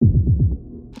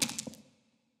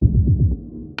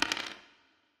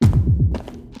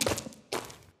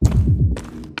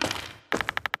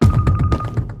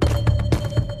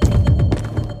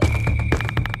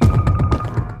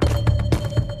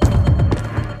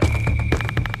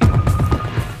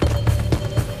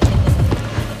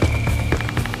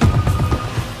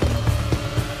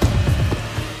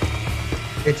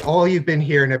It's all you've been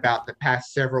hearing about the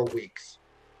past several weeks.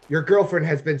 Your girlfriend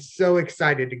has been so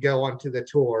excited to go onto the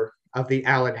tour of the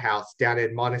Allen House down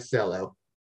in Monticello.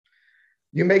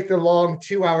 You make the long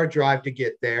 2-hour drive to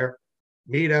get there,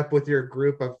 meet up with your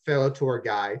group of fellow tour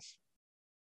guides.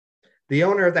 The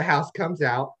owner of the house comes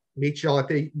out, meets y'all at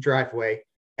the driveway,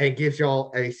 and gives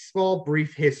y'all a small,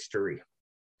 brief history.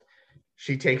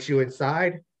 She takes you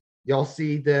inside. Y'all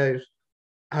see the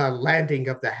landing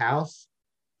of the house,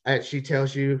 and she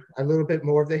tells you a little bit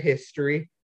more of the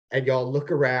history, and y'all look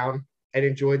around and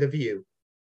enjoy the view.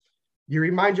 You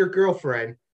remind your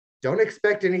girlfriend, don't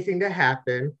expect anything to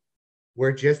happen.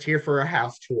 We're just here for a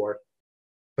house tour.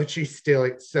 But she's still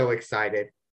so excited.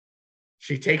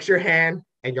 She takes your hand,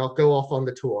 and y'all go off on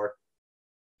the tour.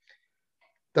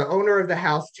 The owner of the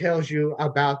house tells you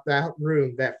about that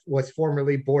room that was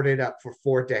formerly boarded up for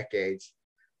 4 decades.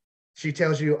 She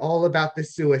tells you all about the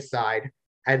suicide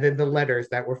and then the letters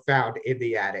that were found in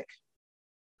the attic.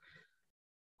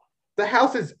 The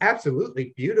house is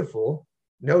absolutely beautiful,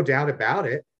 no doubt about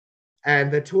it.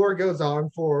 And the tour goes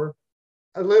on for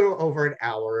a little over an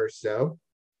hour or so.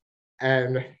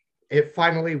 And it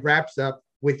finally wraps up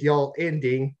with y'all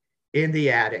ending in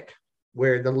the attic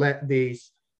where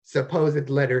these supposed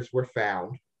letters were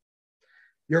found.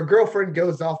 Your girlfriend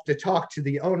goes off to talk to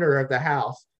the owner of the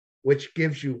house, which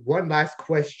gives you one last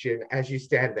question as you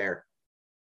stand there.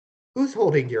 Who's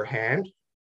holding your hand?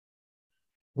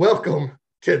 Welcome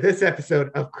to this episode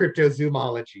of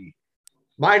Cryptozoomology.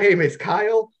 My name is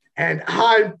Kyle, and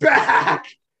I'm back!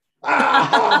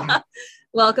 Ah!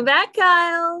 Welcome back,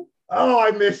 Kyle. Oh,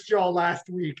 I missed y'all last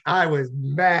week. I was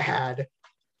mad.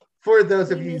 For those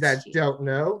of you that don't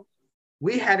know,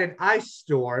 we had an ice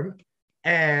storm,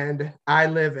 and I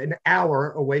live an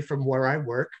hour away from where I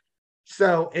work.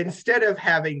 So instead of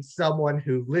having someone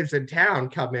who lives in town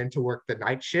come in to work the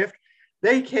night shift,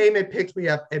 they came and picked me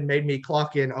up and made me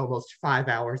clock in almost 5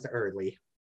 hours early.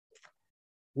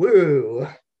 Woo!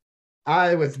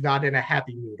 I was not in a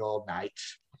happy mood all night.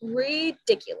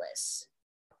 Ridiculous.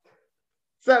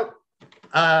 So,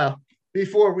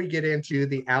 before we get into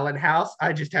the Allen House,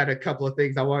 I just had a couple of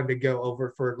things I wanted to go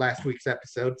over for last week's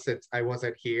episode since I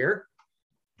wasn't here.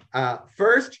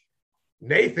 First,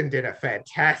 Nathan did a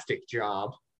fantastic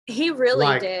job. He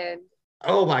really did.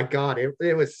 Oh my God,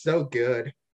 it was so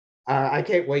good. I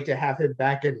can't wait to have him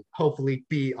back and hopefully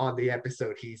be on the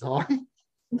episode he's on.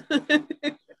 Yeah,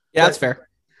 that's fair.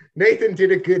 Nathan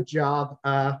did a good job.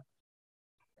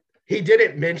 He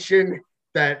didn't mention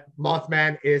that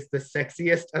Mothman is the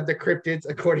sexiest of the cryptids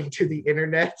according to the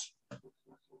internet.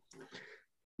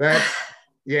 But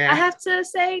yeah. I have to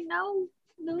say no.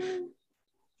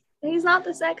 He's not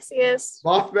the sexiest.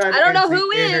 Mothman. I don't know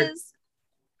who is.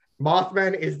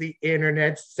 Mothman is the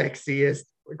internet's sexiest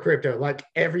crypto. Like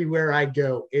everywhere I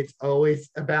go, it's always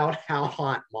about how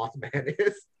hot Mothman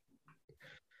is.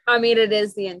 I mean, it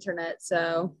is the internet,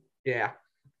 so. Yeah.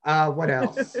 What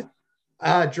else?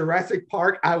 Jurassic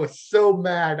Park. I was so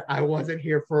mad I wasn't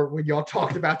here for when y'all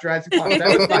talked about Jurassic Park.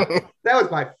 That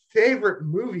was my favorite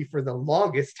movie for the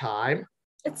longest time.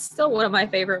 It's still one of my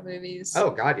favorite movies.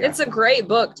 Oh God, yeah. It's a great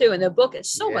book too, and the book is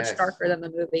so much darker than the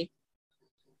movie.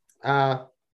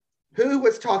 Who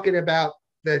was talking about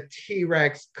the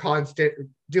T-Rex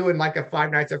doing like a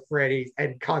Five Nights at Freddy's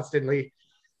and constantly?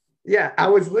 Yeah, I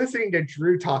was listening to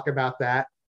Drew talk about that.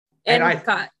 And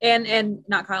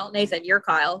not Kyle, Nathan. You're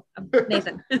Kyle.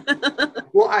 Nathan.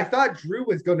 Well, I thought Drew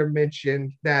was going to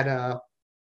mention that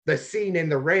the scene in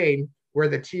the rain where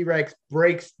the T-Rex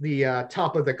breaks the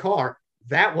top of the car,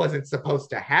 that wasn't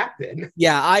supposed to happen.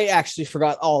 Yeah, I actually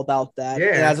forgot all about that. Yeah,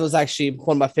 and that was actually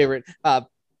one of my favorite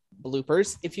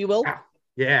bloopers, if you will.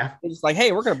 Yeah, it's like,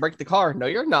 hey, we're gonna break the car. No,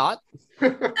 you're not.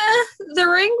 The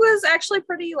Ring was actually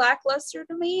pretty lackluster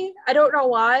to me. I don't know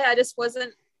why. I just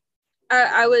wasn't.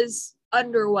 I was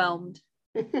underwhelmed.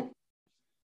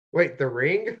 Wait, The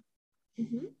Ring?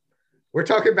 Mm-hmm. We're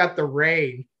talking about the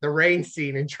rain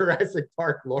scene in Jurassic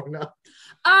Park, Lorna.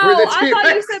 Oh, I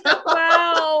thought you said that.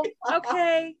 Wow.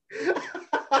 Okay.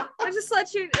 I just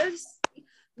let you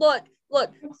look.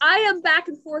 I am back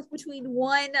and forth between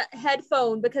one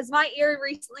headphone because my ear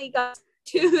recently got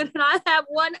tuned and I have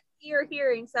one ear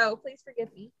hearing. So please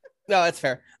forgive me. No, that's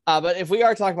fair. But if we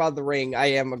are talking about The Ring,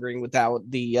 I am agreeing with that.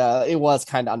 It was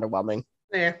kind of underwhelming.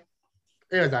 Yeah,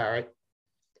 it was all right.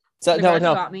 So no.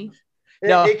 Got me.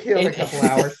 It killed a couple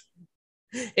hours.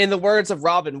 In the words of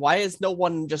Robin, why is no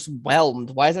one just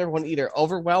whelmed? Why is everyone either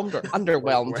overwhelmed or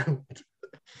underwhelmed?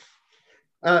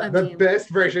 The best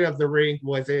version of The Ring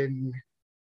was in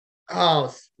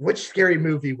which scary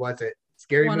movie was it?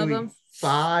 Scary Movie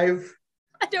 5?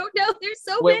 I don't know. There's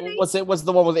so many. Was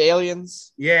the one with the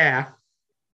aliens? Yeah.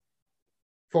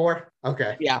 4?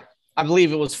 Okay. Yeah, I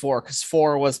believe it was 4 because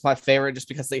 4 was my favorite just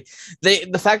because the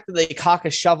fact that they cock a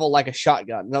shovel like a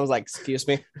shotgun. And I was like, excuse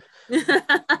me.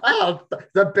 Oh,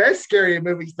 the best scary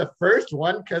movie's the first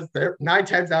one because they're 9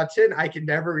 times out of 10, I can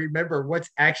never remember what's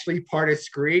actually part of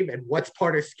Scream and what's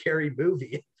part of Scary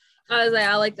Movie. I was like,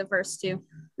 I like the first two.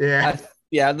 Yeah.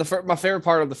 My favorite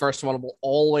part of the first one will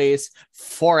always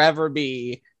forever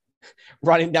be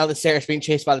running down the stairs being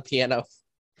chased by the piano.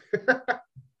 Because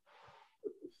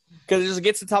it just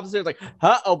gets to the top of the stairs like,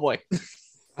 huh? Oh boy.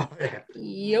 Oh, yeah.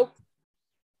 Yep.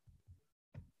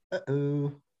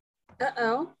 Uh-oh.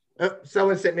 Uh-oh. Oh,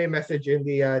 someone sent me a message in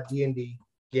the D&D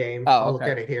game. Oh, I'll look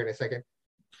okay. at it here in a second.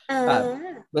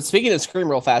 But speaking of Scream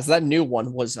real fast, that new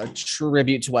one was a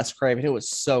tribute to Wes Craven. It was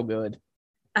so good.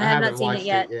 I have not seen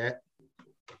it yet.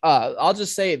 I'll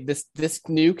just say this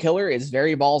new killer is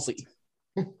very ballsy.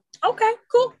 Okay,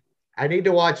 cool. I need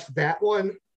to watch that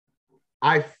one.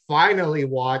 I finally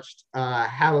watched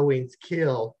Halloween's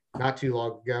Kill not too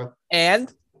long ago.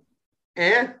 And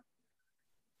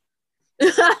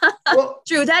well,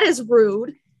 Drew, that is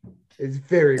rude. it's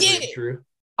very, very true.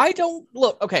 I don't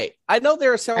look okay. I know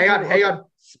there are several. Hang on.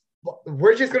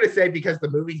 We're just gonna say because the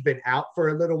movie's been out for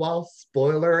a little while.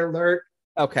 Spoiler alert.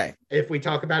 Okay. If we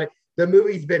talk about it, the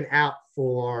movie's been out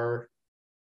for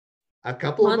a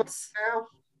couple of months now.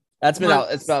 That's been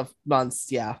out. It's about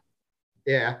months. Yeah.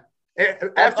 Yeah.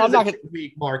 After the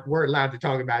week mark, we're allowed to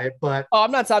talk about it. But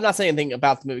I'm not saying anything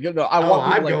about the movie. No,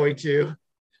 I'm going to.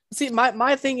 See,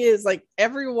 my thing is like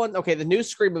everyone. Okay, the new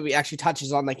Scream movie actually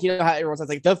touches on like, you know how everyone says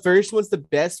like the first one's the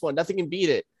best one, nothing can beat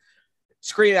it.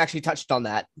 Scream actually touched on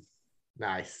that.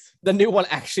 Nice. The new one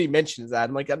actually mentions that.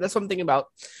 I'm like, that's what I'm thinking about.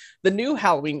 The new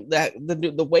Halloween,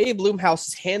 the way Blumhouse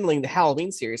is handling the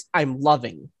Halloween series, I'm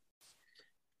loving.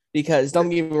 Because don't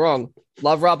get me wrong,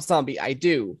 love Rob Zombie, I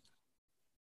do,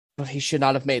 but he should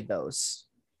not have made those.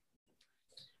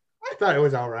 I thought it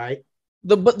was all right.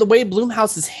 But the way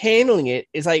Blumhouse is handling it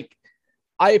is like,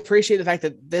 I appreciate the fact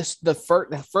that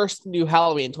the first new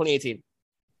Halloween in 2018,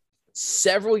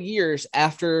 several years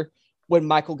after when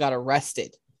Michael got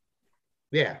arrested.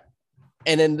 Yeah.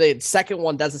 And then the second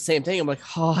one does the same thing. I'm like,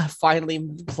 oh, finally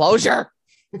closure.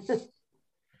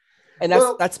 And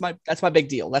that's my big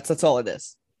deal. That's all it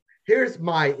is. Here's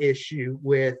my issue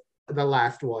with the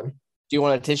last one. Do you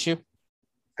want a tissue?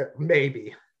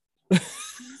 Maybe.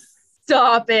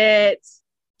 Stop it.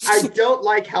 I don't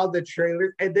like how the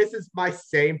trailers, and this is my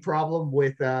same problem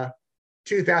with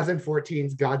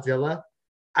 2014's Godzilla.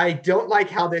 I don't like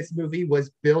how this movie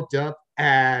was built up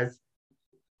as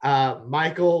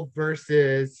Michael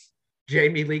versus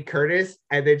Jamie Lee Curtis,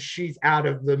 and then she's out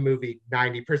of the movie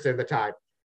 90% of the time.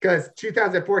 Because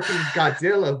 2014's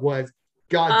Godzilla was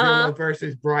Godzilla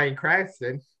versus Bryan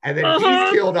Cranston, and then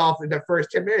he's killed off in the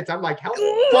first 10 minutes. I'm like, how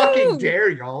fucking dare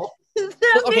y'all?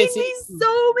 That made me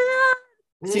so mad.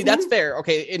 See, that's fair.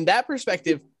 Okay, in that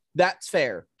perspective, that's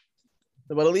fair.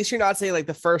 But at least you're not saying like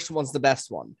the first one's the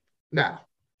best one. No.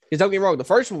 Because don't get me wrong, the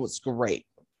first one was great.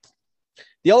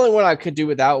 The only one I could do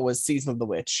without was Season of the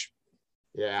Witch.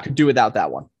 Yeah. Could do without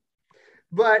that one.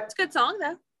 But it's a good song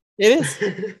though. It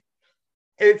is.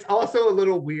 It's also a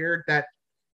little weird that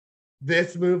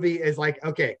this movie is like,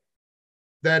 okay,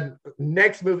 the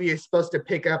next movie is supposed to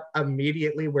pick up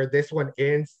immediately where this one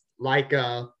ends, like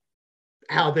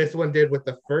how this one did with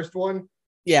the first one.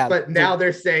 Yeah. But now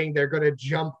they're saying they're going to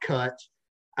jump cut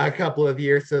a couple of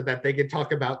years so that they can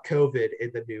talk about COVID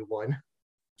in the new one.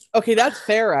 Okay, that's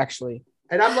fair, actually.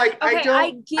 And I'm like, okay,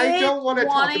 I don't want to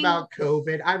talk about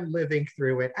COVID. I'm living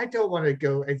through it. I don't want to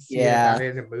go and see about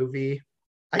it in a movie.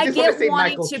 I just want to see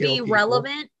wanting Michael to kill be people.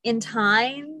 relevant in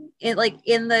time, in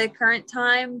the current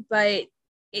time, but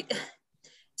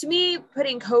to me,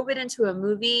 putting COVID into a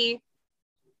movie,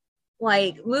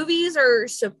 like movies are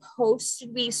supposed to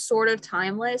be sort of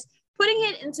timeless. Putting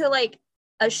it into like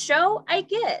a show, I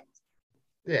get.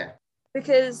 Yeah.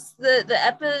 Because the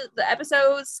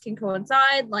episodes can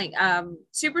coincide. Like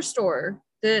Superstore,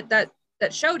 that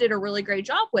show did a really great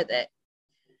job with it.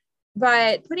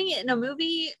 But putting it in a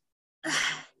movie,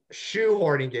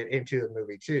 shoehorning it into the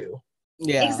movie too.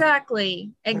 Yeah,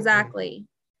 exactly. Because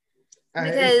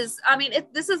I mean,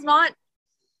 this is not.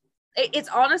 It's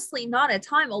honestly not a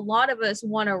time a lot of us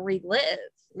want to relive.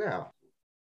 No.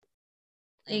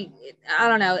 Like, I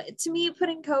don't know. To me,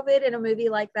 putting COVID in a movie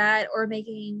like that, or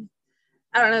making,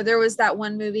 I don't know. There was that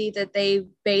one movie that they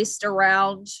based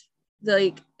around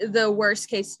the worst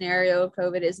case scenario of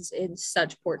COVID is in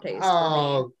such poor taste.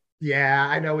 Oh, yeah,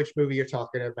 I know which movie you're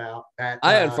talking about. That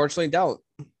I unfortunately don't.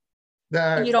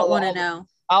 You don't want to know.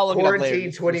 I'll look it up Quarantine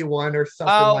later. 21 or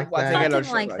something Oh, like I think I that. know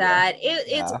Something like shit, that. yeah.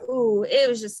 It's Yeah. it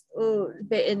was just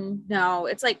bitten. No,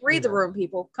 it's like read the room,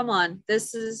 people. Come on,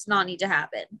 this does not need to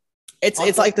happen. It's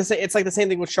Also- like the same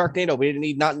thing with Sharknado. We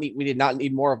did not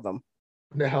need more of them.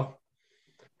 No.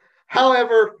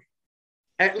 However,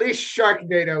 at least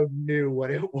Sharknado knew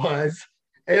what it was.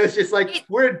 It was just like,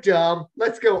 we're dumb.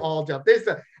 Let's go all dumb.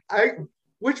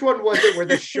 Which one was it where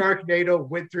the Sharknado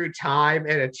went through time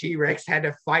and a T-Rex had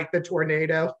to fight the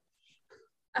tornado?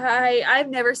 I've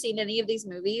never seen any of these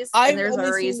movies, I've and there's only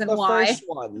a seen reason the why. first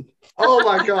one. Oh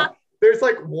my God. There's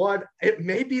like one, it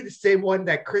may be the same one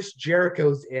that Chris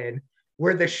Jericho's in,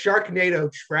 where the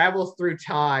Sharknado travels through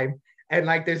time. And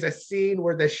like there's a scene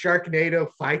where the Sharknado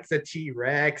fights a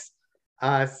T-Rex.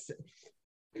 What?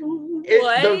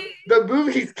 The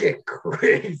movies get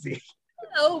crazy.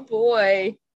 Oh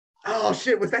boy. Oh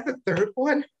shit, was that the third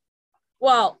one?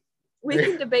 Well, we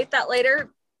can debate that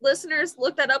later. Listeners,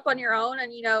 look that up on your own,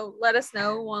 and let us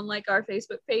know on like our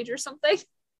Facebook page or something.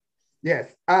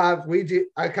 Yes. We do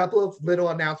a couple of little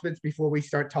announcements before we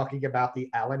start talking about the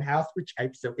Allen House, which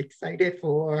I'm so excited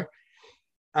for.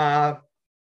 Blah,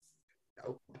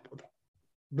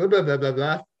 blah, blah, blah,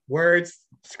 blah. Words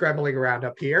scrambling around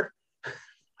up here.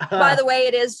 By the way,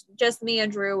 it is just me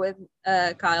and Drew with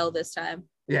Kyle this time.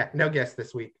 Yeah, no guests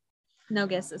this week. No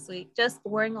guests this week. Just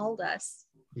boring old us.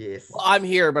 Yes. Well, I'm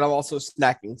here, but I'm also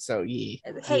snacking. So yeah.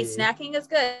 Hey, snacking is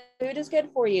good. Food is good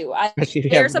for you. Especially if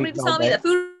you There's haven't somebody eaten to all tell me day. that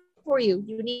food is for you.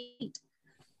 You need.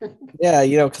 Yeah,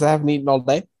 because I haven't eaten all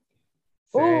day.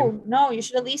 Oh no, you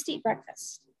should at least eat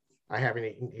breakfast. I haven't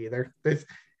eaten either. It's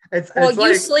Well, you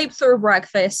like, sleep through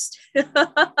breakfast.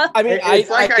 I mean, it's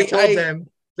like I told them,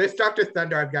 this Dr.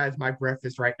 Thunder I've got is my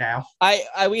breakfast right now.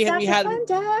 We had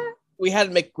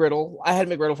McGriddle. I had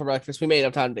McGriddle for breakfast. We made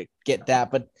enough time to get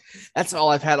that, but that's all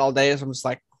I've had all day. So I'm just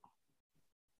like,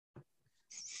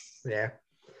 Yeah.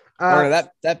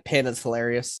 That pin is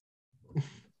hilarious.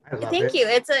 I love Thank it. you.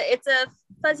 It's a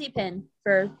fuzzy pin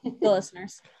for the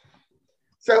listeners.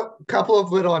 So, a couple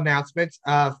of little announcements.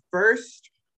 First,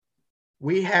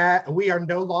 we are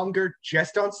no longer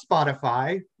just on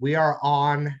Spotify. We are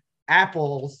on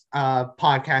Apple's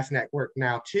podcast network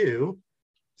now too.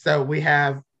 So we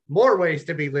have more ways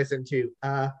to be listened to.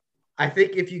 I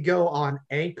think if you go on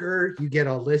Anchor, you get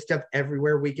a list of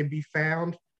everywhere we can be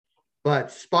found. But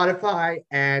Spotify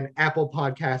and Apple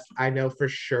Podcasts, I know for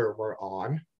sure we're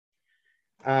on.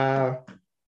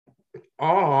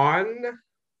 On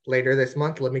later this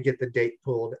month, let me get the date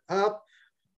pulled up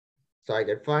so I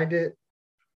can find it.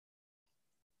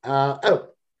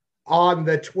 On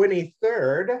the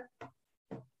 23rd,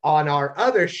 on our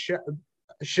other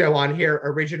show on here,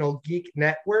 Original Geek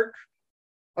Network,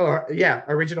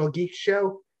 Original Geek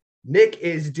Show, Nick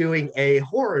is doing a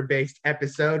horror-based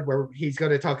episode where he's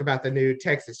going to talk about the new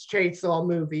Texas Chainsaw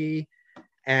movie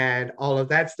and all of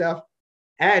that stuff.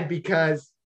 And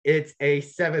because it's a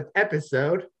 7th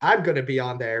episode, I'm going to be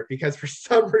on there because for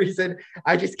some reason,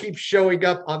 I just keep showing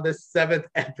up on the 7th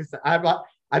episode.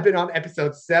 I've been on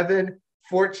episode 7,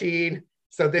 14,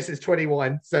 so this is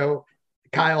 21. So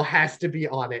Kyle has to be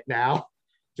on it now.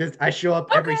 I show up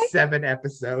every 7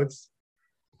 episodes.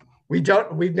 We've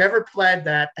never planned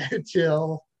that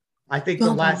until I think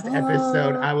the last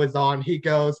episode I was on. He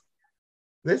goes,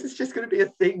 "This is just going to be a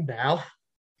thing now."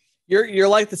 You're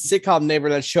like the sitcom neighbor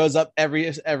that shows up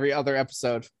every other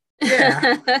episode.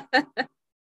 Yeah.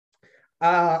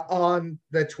 On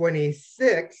the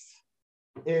 26th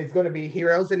is going to be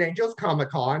Heroes and Angels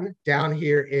Comic-Con down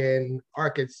here in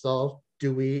Arkansas.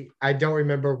 I don't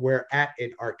remember where at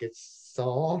in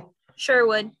Arkansas.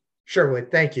 Sherwood,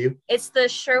 thank you. it's the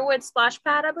Sherwood Splash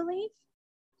Pad, I believe.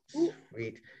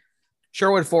 Sweet.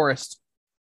 Sherwood Forest.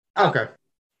 Okay.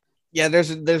 Yeah,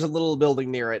 there's a little building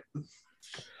near it.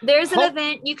 There's an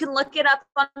event. You can look it up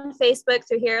on Facebook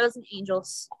through Heroes and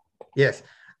Angels. Yes.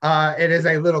 It is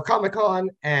a little Comic-Con,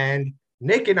 and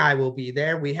Nick and I will be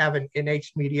there. We have an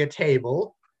NH Media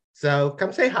table, so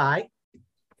come say hi.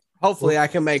 Hopefully I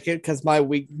can make it because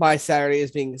my Saturday is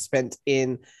being spent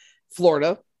in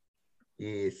Florida.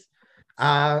 Yes.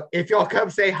 If y'all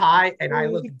come say hi and I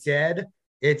look dead,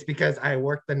 it's because I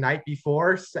worked the night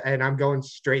before and I'm going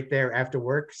straight there after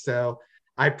work. So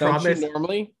I promise. Don't you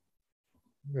normally?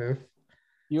 Yeah,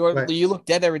 You look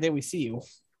dead every day we see you.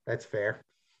 that's fair.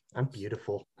 I'm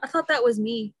beautiful. I thought that was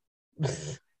me.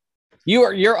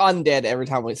 You're undead every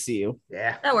time we see you.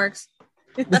 Yeah. That works.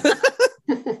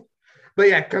 But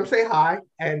yeah, come say hi.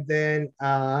 And then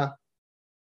on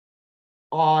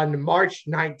March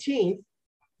 19th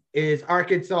is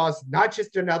Arkansas's not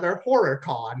just another horror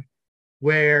con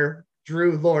where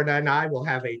Drew, Lorna, and I will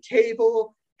have a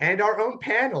table and our own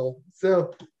panel.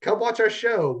 So come watch our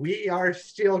show. We are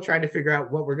still trying to figure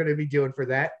out what we're going to be doing for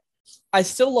that. I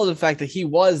still love the fact that he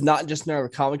was not just another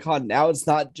Comic-Con. Now it's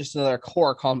not just another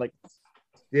horror comic.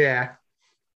 Yeah.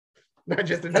 Not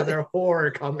just another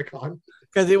horror Comic-Con.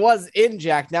 Because it was in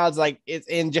Jack. Now it's like it's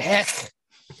in Jack.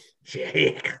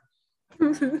 Jake.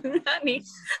 I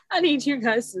need you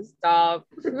guys to stop.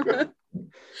 And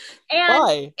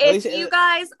Why?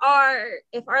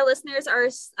 if our listeners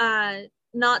are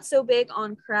not so big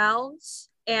on crowds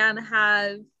and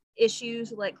have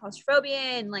issues with like claustrophobia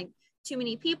and like too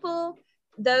many people,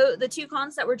 though the two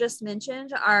cons that were just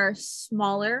mentioned are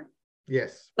smaller,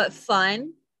 yes, but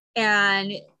fun,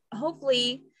 and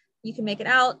hopefully you can make it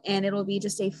out and it'll be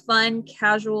just a fun,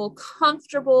 casual,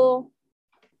 comfortable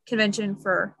convention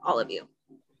for all of you.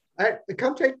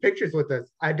 Come take pictures with us.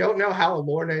 I don't know how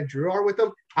Lorna and Drew are with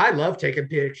them. I love taking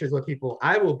pictures with people.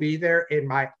 I will be there in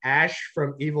my Ash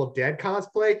from Evil Dead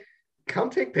cosplay.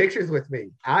 Come take pictures with me.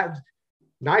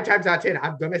 9 times out of 10,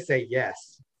 I'm gonna say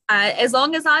yes. As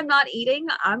long as I'm not eating,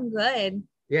 I'm good.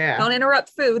 Yeah. Don't interrupt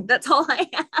food. That's all I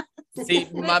ask. See,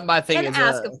 my thing and is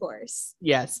ask, of course.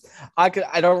 Yes, I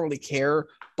don't really care,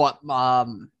 but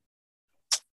I'll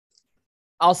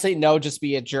say no, just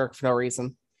be a jerk for no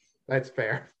reason. That's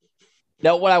fair.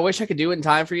 No, what I wish I could do in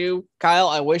time for you, Kyle,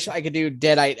 I wish I could do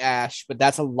Deadite Ash, but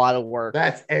that's a lot of work.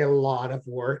 That's a lot of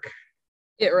work.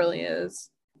 It really is.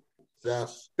 So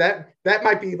that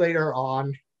might be later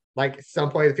on, like some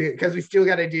point, because we still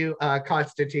got to do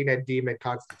Constantine and Demon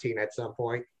Constantine at some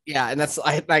point. Yeah, and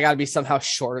I got to be somehow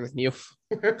shorter than you.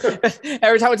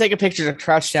 Every time I take a picture of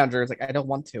Crouch Down, Drew, it's like, I don't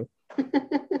want to.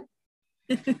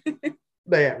 But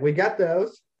yeah, we got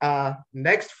those.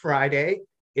 Next Friday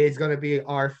is going to be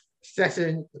our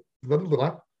session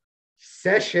 0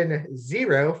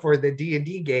 for the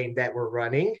D&D game that we're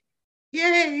running.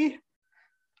 Yay!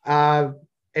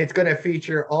 It's going to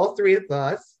feature all 3 of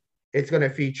us. It's going to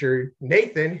feature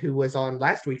Nathan, who was on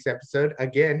last week's episode,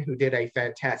 again, who did a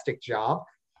fantastic job.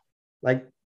 Like,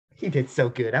 he did so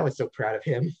good. I was so proud of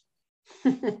him.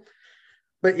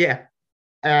 But yeah,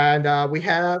 and we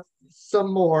have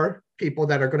some more people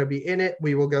that are going to be in it.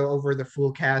 We will go over the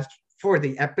full cast for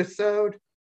the episode.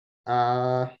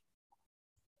 Oh,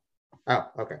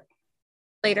 okay.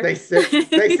 Later. They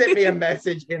sent me a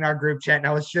message in our group chat, and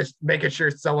I was just making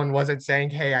sure someone wasn't saying,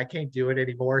 hey, I can't do it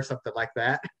anymore, or something like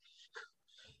that.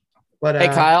 But hey,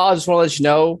 Kyle, I just want to let you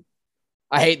know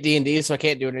I hate D&D, so I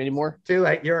can't do it anymore. Too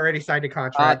late. You already signed a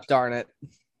contract. Darn it.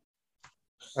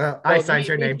 I signed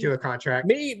your name to a contract.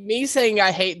 Me saying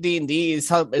I hate D&D is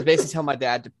basically telling my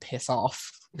dad to piss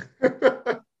off.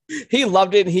 He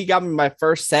loved it, and he got me my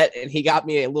first set, and he got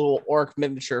me a little orc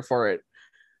miniature for it.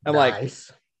 I'm nice.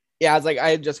 Like, yeah, I was like,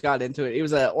 I had just got into it. He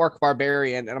was an orc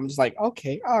barbarian, and I'm just like,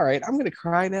 okay, all right, I'm gonna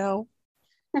cry now.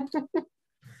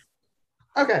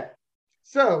 Okay,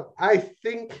 so I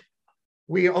think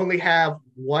we only have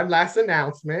one last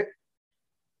announcement.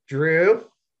 Drew,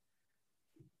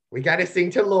 we got to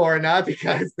sing to Lorna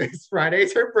because this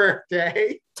Friday's her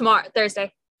birthday. Tomorrow,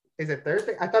 Thursday. Is it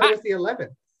Thursday? I thought it was the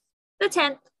 11th. The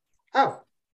 10th. Oh,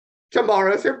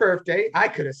 tomorrow's her birthday. I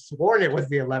could have sworn it was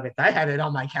the 11th. I had it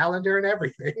on my calendar and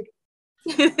everything.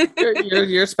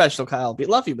 You're special, Kyle. We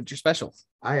love you, but you're special.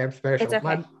 I am special. It's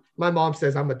okay. My mom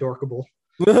says I'm adorkable.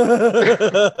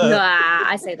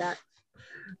 I say that.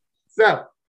 So,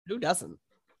 who doesn't?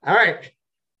 All right,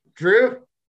 Drew.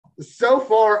 So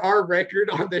far, our record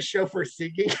on the show for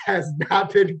singing has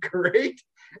not been great,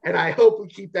 and I hope we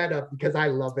keep that up because I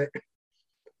love it.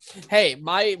 Hey,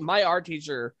 my art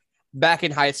teacher back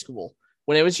in high school,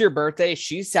 when it was your birthday,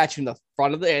 she sat you in the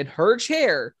front of in her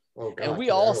chair, and we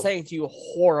all sang to you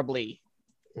horribly.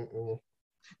 Mm-mm.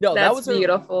 No, that was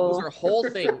beautiful. That was her whole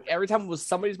thing. Every time it was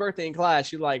somebody's birthday in class,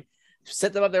 she'd like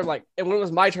sit them up there, like, and when it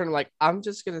was my turn, I'm like, I'm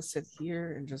just gonna sit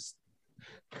here and just.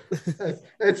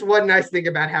 That's one nice thing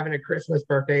about having a Christmas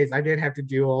birthday is I didn't have to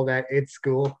do all that at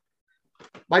school.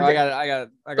 I got.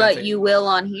 But you will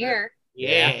on here.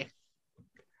 Yeah.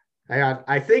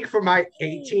 I think for my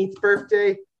 18th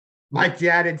birthday, my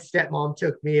dad and stepmom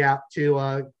took me out to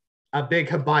a big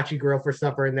hibachi grill for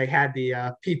supper, and they had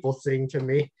the people sing to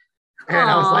me. And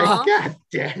I was like, God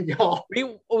damn y'all.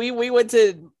 We went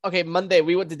to Monday.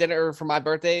 We went to dinner for my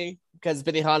birthday because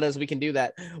Benihana's. We can do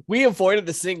that. We avoided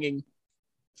the singing.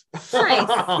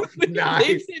 Nice. Nice.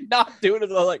 They did not do it.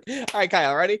 They're like, all right,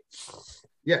 Kyle, ready?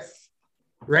 Yes.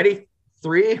 Ready?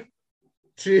 3,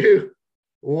 2,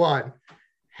 1.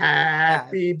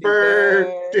 Happy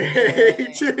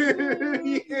birthday to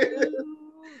you.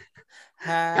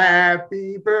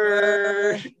 Happy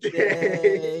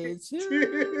birthday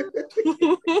to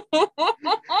you.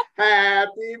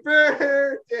 Happy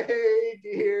birthday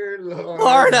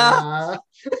Lorna.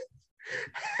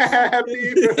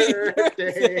 Happy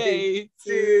birthday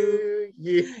to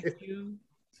you.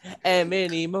 And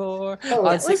many more. Oh,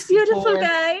 That was beautiful,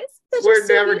 guys. That We're was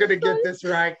so never gonna beautiful. get this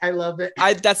right. I love it.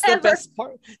 That's the Ever. best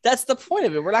part. That's the point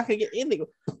of it. We're not gonna get anything.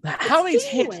 How many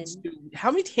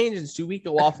tangents do we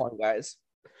go off on, guys?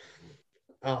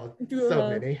 Oh, so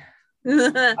many.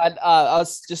 I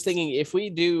was just thinking, if we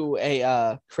do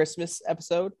a Christmas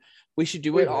episode, we should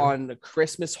do it on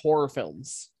Christmas horror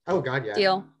films. Oh God, yeah.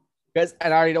 Deal. Guys,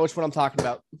 and I already know which one I'm talking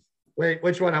about. Wait,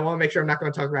 which one? I want to make sure I'm not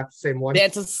going to talk about the same one.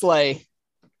 Dance and Slay.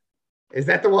 Is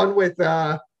that the one with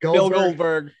Goldberg? Bill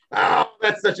Goldberg. Oh,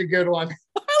 that's such a good one.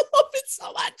 I love it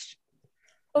so much.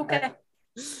 Okay.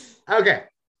 Okay.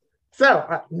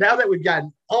 So now that we've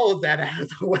gotten all of that out of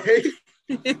the way,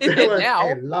 there was Now,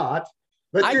 a lot.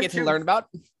 I get to learn about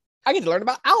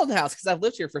Allen House because I've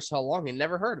lived here for so long and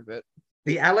never heard of it.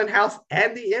 The Allen House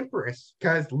and the Empress,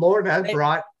 because Lorna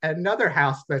brought another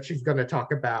house that she's going to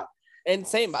talk about. And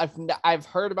same, I've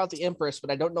heard about the Empress, but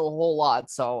I don't know a whole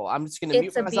lot, so I'm just going to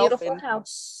mute myself. It's a beautiful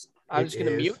house. I'm just going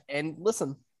to mute and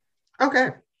listen. Okay.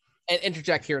 And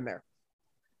interject here and there.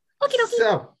 Okay.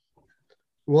 So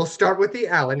we'll start with the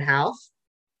Allen House.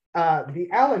 The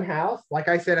Allen House, like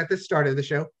I said at the start of the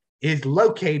show, is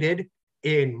located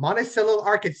in Monticello,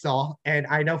 Arkansas, and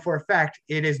I know for a fact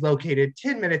it is located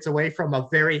 10 minutes away from a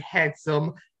very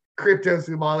handsome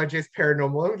cryptozoologist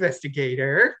paranormal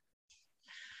investigator.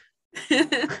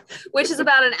 Which is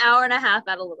about an hour and a half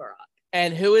out of Little Rock.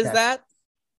 And who is that?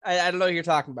 I don't know who you're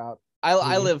talking about.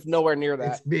 I live nowhere near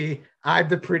that. It's me. I'm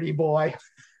the pretty boy.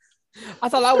 I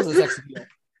thought I was a sex appeal.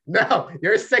 No,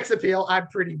 you're a sex appeal. I'm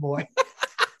pretty boy.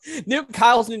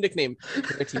 Kyle's new nickname,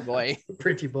 Pretty Boy.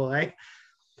 Pretty boy.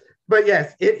 But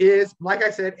yes, it is, like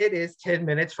I said, it is 10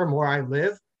 minutes from where I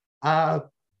live.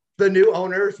 The new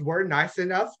owners were nice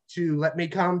enough to let me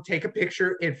come take a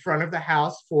picture in front of the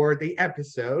house for the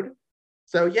episode.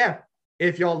 So yeah,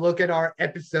 if y'all look at our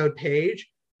episode page,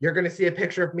 you're going to see a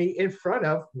picture of me in front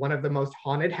of one of the most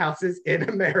haunted houses in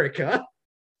America.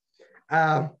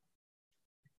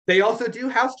 They also do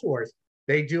house tours.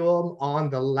 They do them on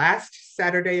the last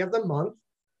Saturday of the month.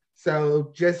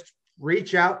 So just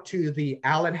reach out to the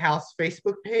Allen House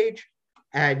Facebook page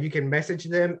and you can message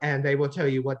them and they will tell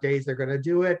you what days they're going to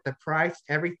do it, the price,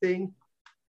 everything.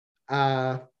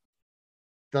 The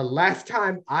last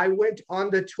time I went on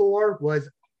the tour was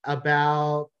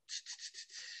about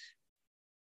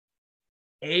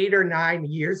 8 or 9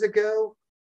 years ago.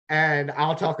 And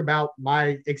I'll talk about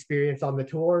my experience on the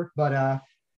tour. But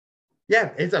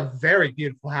yeah, it's a very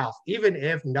beautiful house. Even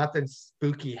if nothing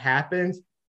spooky happens,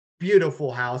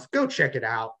 beautiful house. Go check it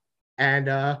out. And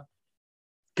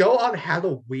go on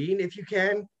Halloween if you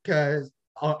can, because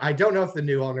I don't know if the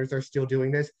new owners are still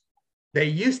doing this. They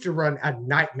used to run a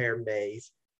nightmare maze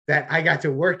that I got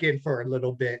to work in for a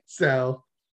little bit. So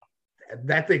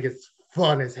that thing is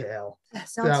fun as hell. That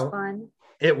sounds fun.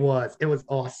 It was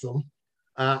awesome.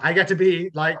 I got to be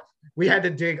like, we had to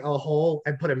dig a hole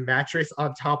and put a mattress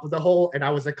on top of the hole, and I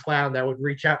was a clown that would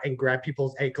reach out and grab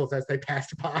people's ankles as they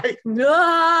passed by.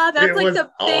 That's like the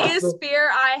biggest fear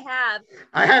I have.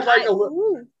 I had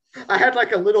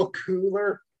like a little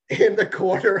cooler in the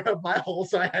corner of my hole,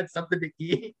 so I had something to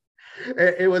eat.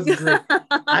 It was great.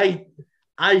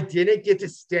 I didn't get to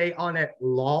stay on it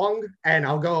long, and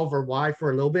I'll go over why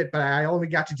for a little bit, but I only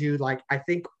got to do like, I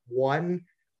think, one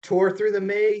tour through the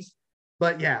maze.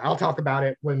 But yeah, I'll talk about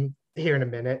it here in a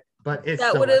minute. But it's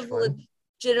that so would much have fun.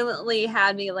 legitimately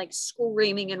had me like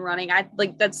screaming and running.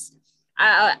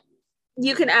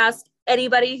 You can ask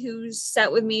anybody who's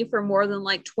sat with me for more than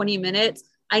like 20 minutes.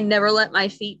 I never let my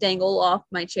feet dangle off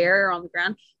my chair or on the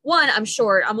ground. One, I'm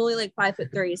short. I'm only like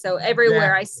 5'3", so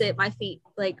everywhere I sit, my feet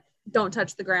like don't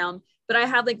touch the ground. But I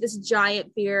have like this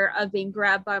giant fear of being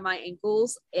grabbed by my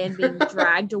ankles and being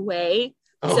dragged away.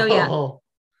 So yeah,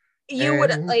 you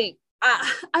would like.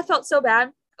 I felt so bad.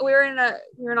 We were in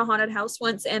a haunted house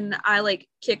once, and I like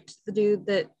kicked the dude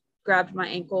that grabbed my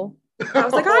ankle. I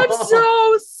was like, I'm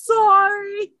so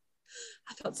sorry.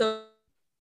 I felt so.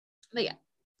 But yeah,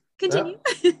 continue.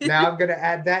 Now I'm gonna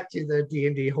add that to the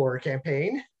D&D horror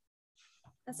campaign.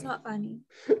 That's not funny.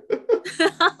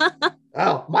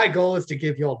 Oh, my goal is to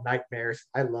give you all nightmares.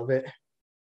 I love it.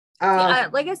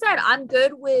 Like I said, I'm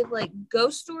good with like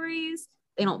ghost stories.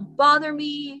 They don't bother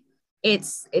me.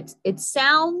 It's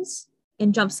sounds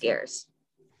and jump scares.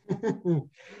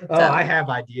 I have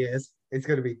ideas. It's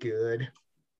gonna be good.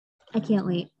 I can't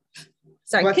wait.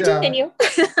 Sorry, continue.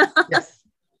 Yes.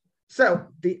 So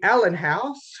the Allen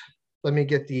House. Let me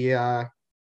get the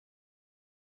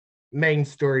main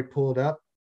story pulled up.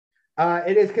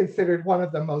 It is considered one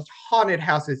of the most haunted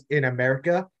houses in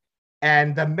America,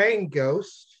 and the main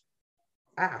ghost,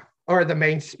 or the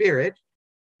main spirit,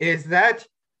 is that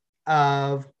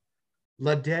of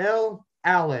Liddell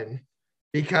Allen,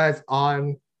 because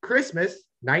on Christmas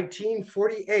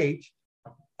 1948,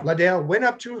 Liddell went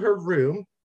up to her room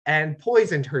and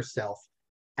poisoned herself.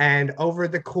 And over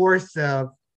the course of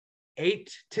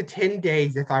 8 to 10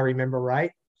 days, if I remember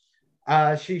right,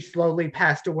 she slowly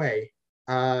passed away.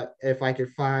 If I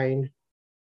could find,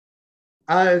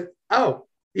 oh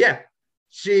yeah,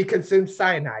 she consumed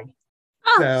cyanide.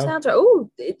 Oh, So, sounds right. Oh,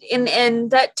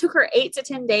 and that took her 8 to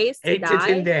 10 days to 8 to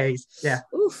 10 days. Yeah.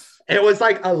 Oof. It was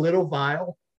like a little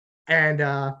vial. And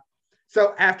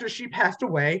so after she passed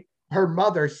away, her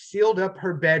mother sealed up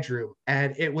her bedroom,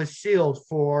 and it was sealed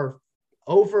for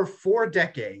over 4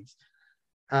 decades.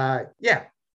 Yeah.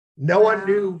 No one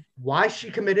knew why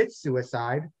she committed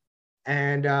suicide.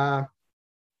 And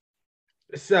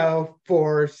so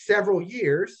for several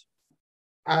years,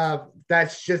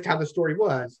 that's just how the story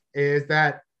was, is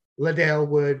that Liddell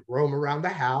would roam around the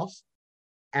house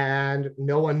and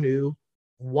no one knew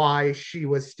why she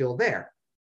was still there.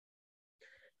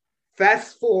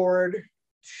 Fast forward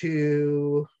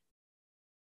to,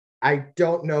 I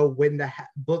don't know when the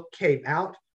book came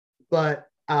out, but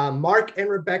Mark and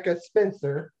Rebecca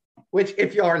Spencer, which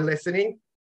if y'all are listening,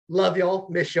 love y'all,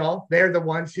 miss y'all. They're the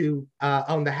ones who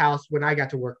owned the house when I got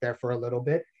to work there for a little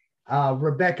bit.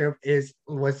 Rebecca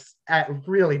was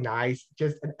really nice,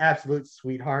 just an absolute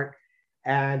sweetheart.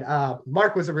 And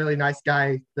Mark was a really nice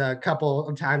guy the couple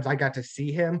of times I got to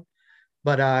see him.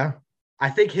 But I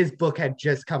think his book had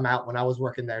just come out when I was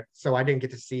working there, so I didn't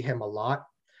get to see him a lot.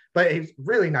 But he's a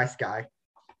really nice guy.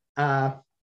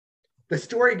 The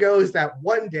story goes that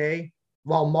one day,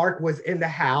 while Mark was in the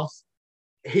house,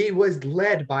 he was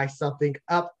led by something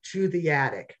up to the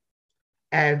attic.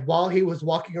 And while he was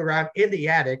walking around in the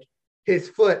attic, his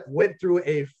foot went through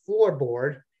a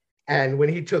floorboard. And when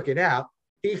he took it out,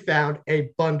 he found a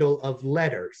bundle of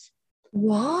letters.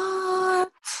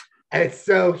 What? And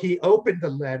so he opened the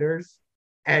letters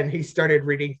and he started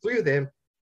reading through them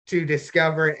to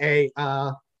discover a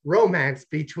romance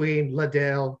between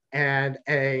Liddell and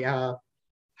a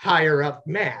higher up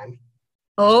man.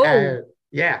 Oh. And,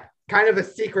 yeah, kind of a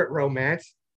secret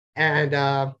romance. And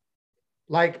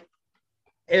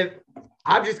if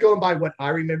I'm just going by what I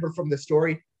remember from the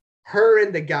story, her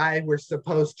and the guy were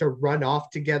supposed to run off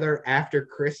together after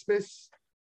Christmas,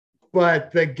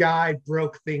 but the guy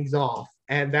broke things off,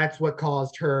 and that's what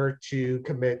caused her to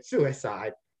commit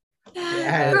suicide.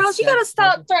 Girls, you gotta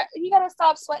stop. You gotta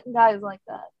stop sweating guys like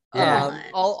that. Yeah.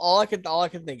 All I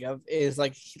can think of is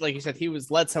like you said, he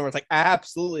was led somewhere. It's like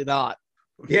absolutely not.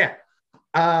 Yeah.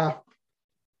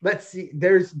 Let's see.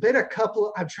 There's been a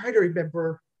couple. I'm trying to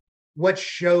remember what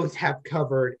shows have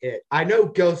covered it. I know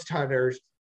Ghost Hunters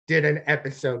did an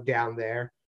episode down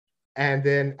there, and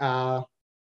then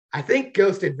I think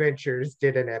Ghost Adventures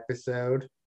did an episode,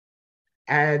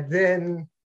 and then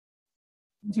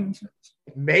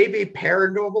maybe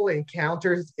Paranormal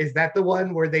Encounters. Is that the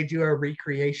one where they do a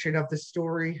recreation of the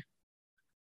story?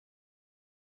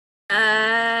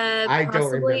 I Possibly.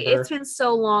 don't remember. It's been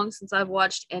so long since I've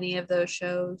watched any of those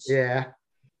shows. Yeah.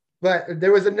 But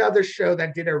there was another show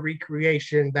that did a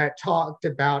recreation that talked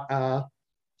about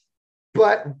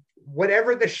but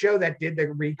whatever the show that did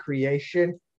the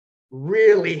recreation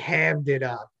really hammed it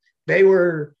up. They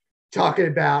were talking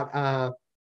about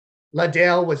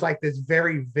Liddell was like this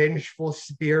very vengeful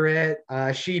spirit.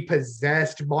 She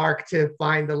possessed Mark to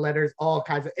find the letters, all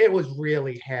kinds of, it was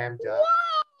really hammed up.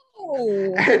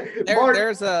 Whoa.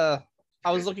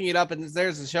 I was looking it up, and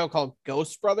there's a show called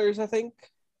Ghost Brothers, I think.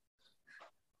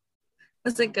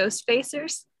 Was it Ghost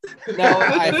Facers? No,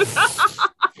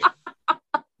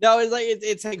 no,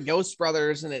 it's like Ghost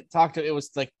Brothers, and it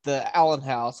was like the Allen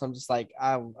house. I'm just like,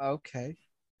 okay,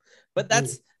 but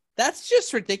that's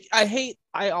just ridiculous.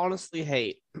 I honestly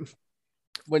hate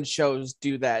when shows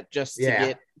do that just to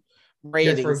get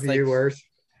ratings, just for viewers.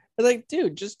 Like,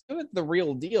 dude, just do it the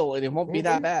real deal, and it won't be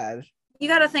that bad. You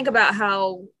got to think about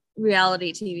how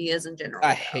reality TV is in general.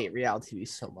 I hate reality TV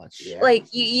so much. Yeah. Like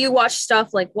you watch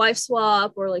stuff like Wife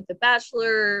Swap or like The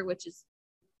Bachelor, which is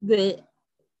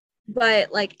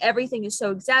but like everything is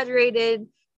so exaggerated.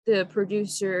 The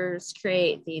producers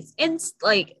create these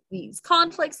these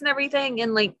conflicts and everything,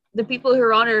 and like the people who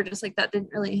are on it are just like, that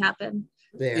didn't really happen.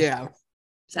 Yeah.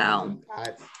 So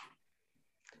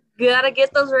you gotta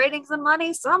get those ratings and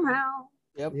money somehow.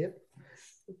 Yep.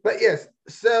 But yes,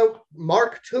 so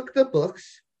Mark took the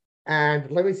books,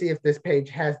 and let me see if this page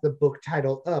has the book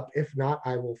title up. If not,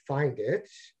 I will find it,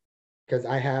 because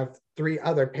I have three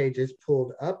other pages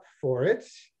pulled up for it.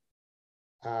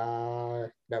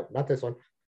 No, not this one.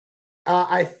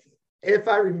 If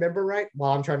I remember right,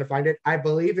 while I'm trying to find it, I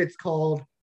believe it's called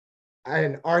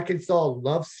an Arkansas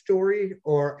love story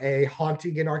or a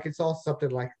haunting in Arkansas, something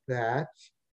like that.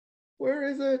 Where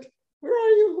is it? Where are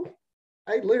you?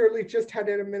 I literally just had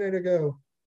it a minute ago.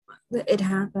 It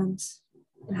happens.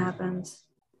 It happens.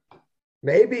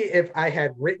 Maybe if I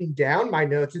had written down my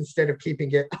notes instead of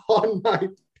keeping it on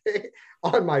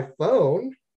my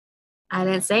phone. I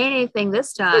didn't say anything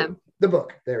this time. The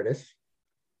book. There it is.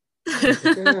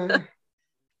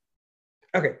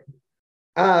 Okay.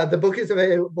 The book is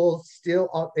available still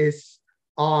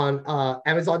on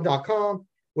Amazon.com,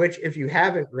 which if you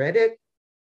haven't read it,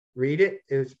 read it.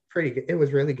 It was pretty good. It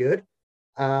was really good.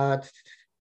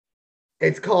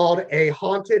 It's called A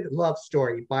Haunted Love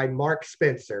Story by Mark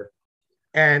Spencer.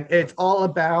 And it's all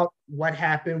about what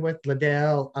happened with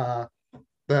Liddell,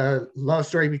 the love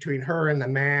story between her and the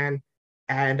man,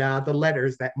 and the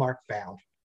letters that Mark found.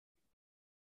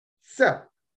 So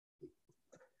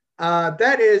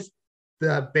that is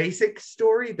the basic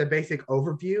story, the basic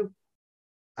overview.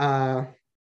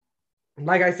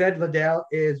 Like I said, Liddell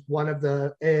is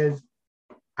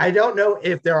I don't know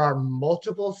if there are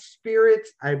multiple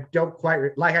spirits. I don't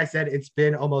quite, like I said, it's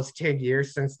been almost 10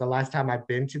 years since the last time I've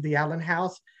been to the Allen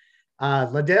house.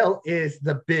 Liddell is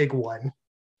the big one.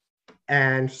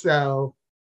 And so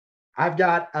I've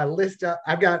got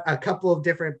a couple of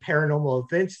different paranormal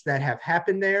events that have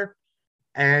happened there.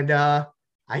 And I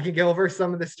can go over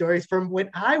some of the stories from when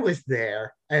I was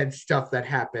there and stuff that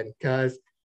happened, because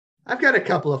I've got a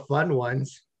couple of fun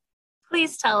ones.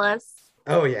 Please tell us.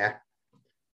 Oh, yeah.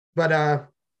 But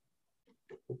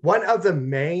one of the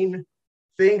main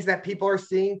things that people are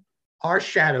seeing are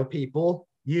shadow people,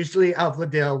 usually of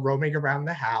Liddell roaming around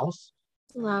the house.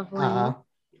 Lovely.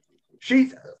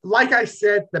 She's, like I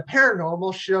said, the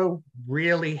paranormal show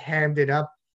really hammed it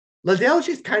up. Liddell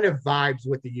just kind of vibes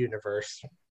with the universe.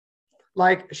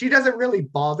 Like, she doesn't really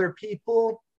bother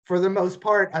people for the most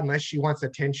part unless she wants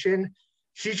attention.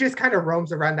 She just kind of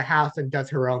roams around the house and does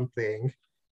her own thing.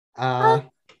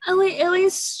 At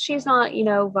least she's not,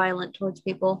 violent towards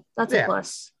people. That's a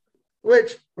plus.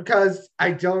 Which, because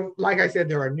like I said,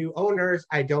 there are new owners.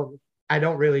 I don't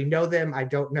really know them. I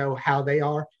don't know how they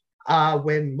are.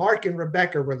 When Mark and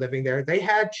Rebecca were living there, they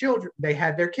had children. They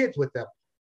had their kids with them.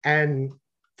 And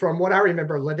from what I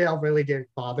remember, Liddell really didn't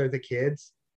bother the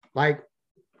kids. Like,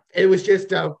 it was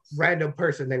just a random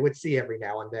person they would see every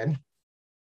now and then.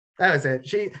 That was it.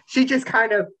 She just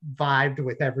kind of vibed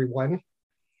with everyone.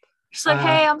 She's like,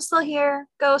 hey, I'm still here.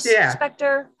 Ghost,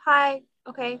 Spectre, hi.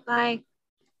 Okay, bye.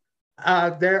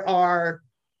 There are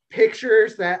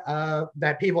pictures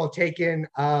that people have taken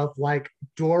of like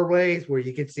doorways where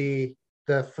you can see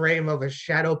the frame of a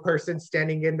shadow person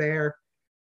standing in there.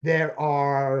 There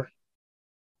are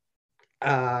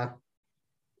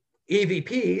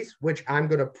EVPs, which I'm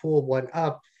going to pull one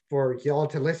up for y'all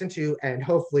to listen to, and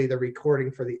hopefully the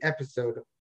recording for the episode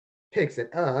picks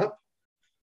it up.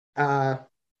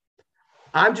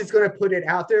 I'm just going to put it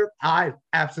out there. I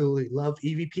absolutely love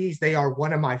EVPs. They are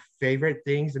one of my favorite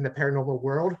things in the paranormal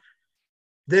world.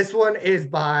 This one is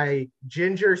by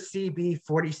Ginger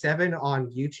CB47 on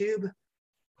YouTube.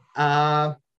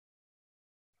 I'm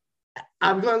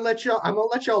going to let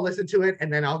y'all listen to it,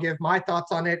 and then I'll give my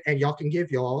thoughts on it, and y'all can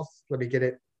give y'all's. Let me get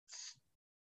it.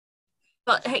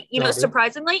 But hey,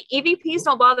 surprisingly, EVPs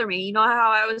don't bother me. You know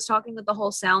how I was talking with the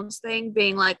whole sounds thing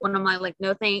being like one of my like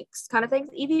no thanks kind of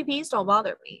things? EVPs don't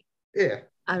bother me. Yeah.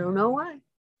 I don't know why.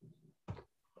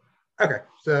 Okay,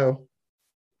 so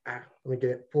let me get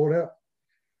it pulled up.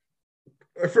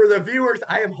 For the viewers,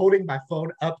 I am holding my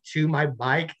phone up to my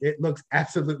mic. It looks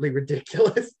absolutely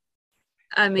ridiculous.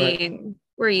 I mean,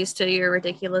 we're used to your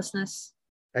ridiculousness.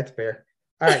 That's fair.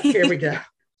 All right, here we go.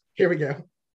 Here we go.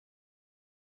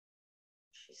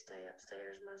 She stayed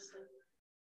upstairs mostly.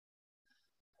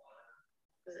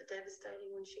 Was it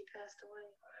devastating when she passed away?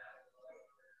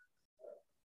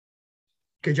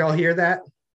 Could y'all hear that?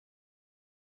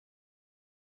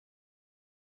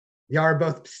 Y'all are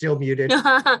both still muted.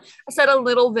 I said a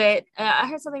little bit. I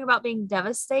heard something about being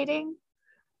devastating.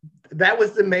 That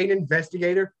was the main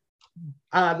investigator.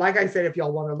 Like I said, if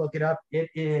y'all want to look it up, it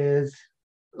is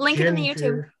link it in the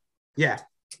YouTube. Yeah.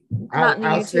 Not in the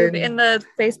YouTube, in the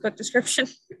Facebook description.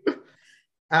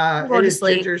 It is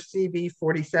Ginger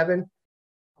CB47.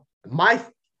 I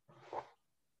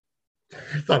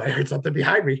thought I heard something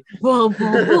behind me.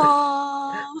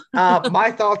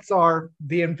 My thoughts are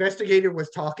the investigator was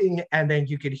talking, and then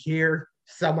you could hear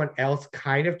someone else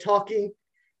kind of talking.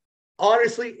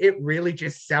 honestly, it really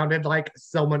just sounded like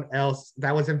someone else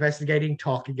that was investigating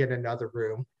talking in another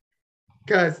room,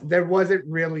 because there wasn't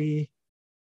really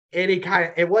any kind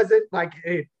of, it wasn't like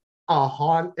a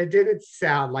haunt. It didn't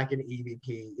sound like an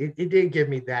EVP. It didn't give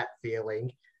me that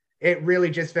feeling. It really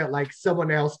just felt like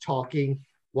someone else talking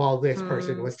while this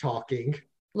person was talking.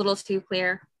 Little too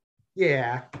clear.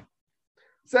 Yeah.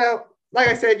 So, like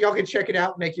I said, y'all can check it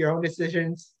out, make your own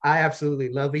decisions. I absolutely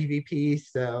love EVP,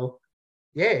 so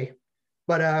yay.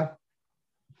 But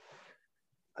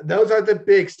those are the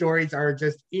big stories, are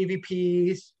just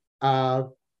EVPs,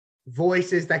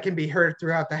 voices that can be heard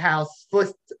throughout the house,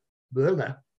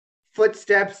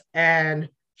 footsteps, and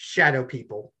shadow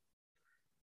people.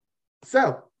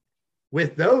 So,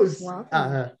 with those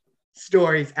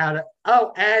stories out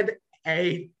of, and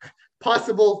a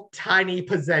possible tiny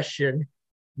possession,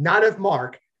 not of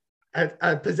Mark,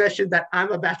 a possession that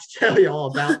I'm about to tell you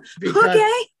all about,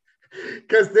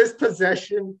 because this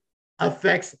possession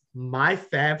affects my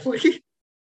family.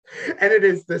 And it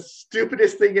is the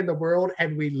stupidest thing in the world,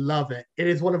 and we love it. It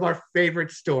is one of our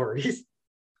favorite stories.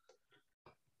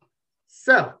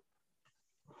 So,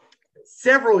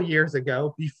 several years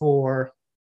ago, before,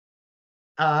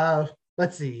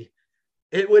 let's see,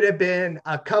 it would have been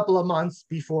a couple of months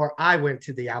before I went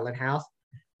to the Allen house,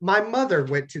 my mother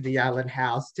went to the Allen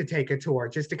house to take a tour,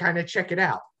 just to kind of check it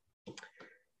out.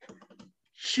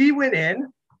 She went in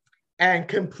and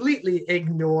completely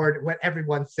ignored what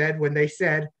everyone said when they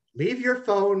said, "Leave your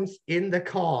phones in the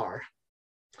car."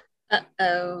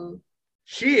 Uh-oh.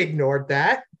 She ignored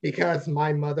that because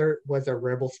my mother was a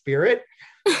rebel spirit.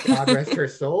 God rest her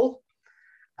soul.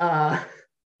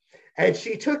 And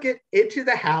she took it into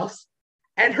the house,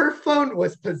 and her phone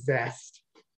was possessed.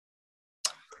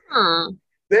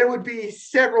 There would be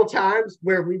several times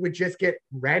where we would just get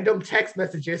random text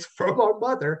messages from our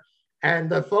mother, and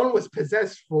the phone was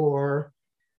possessed for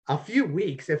a few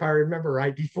weeks, if I remember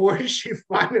right, before she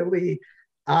finally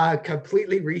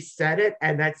completely reset it,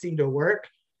 and that seemed to work.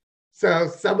 So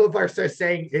some of us are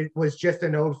saying it was just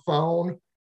an old phone,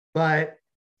 but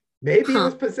maybe it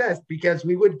was possessed, because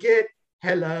we would get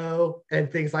hello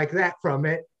and things like that from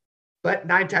it. But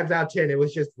 9 times out of 10, it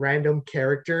was just random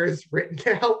characters written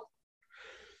out.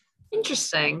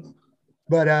 Interesting.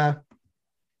 But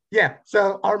yeah,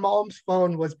 so our mom's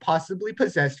phone was possibly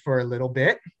possessed for a little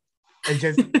bit, and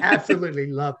just absolutely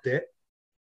loved it.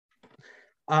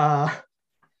 And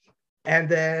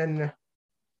then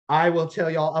I will tell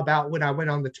y'all about when I went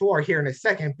on the tour here in a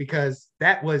second, because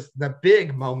that was the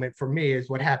big moment for me, is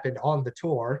what happened on the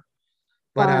tour.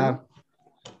 But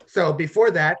so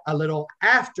before that, a little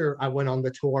after I went on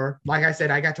the tour, like I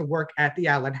said, I got to work at the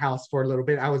Allen house for a little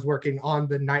bit. I was working on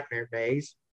the nightmare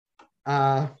maze.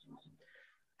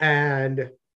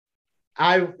 And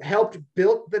I helped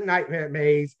build the nightmare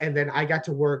maze, and then I got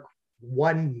to work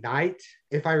one night,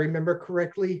 if I remember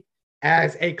correctly,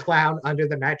 as a clown under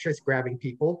the mattress grabbing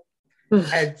people.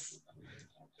 And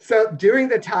so during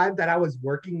the time that I was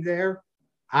working there,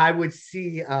 I would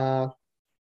see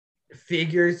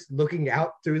figures looking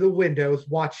out through the windows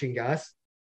watching us,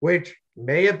 which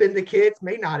may have been the kids,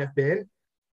 may not have been.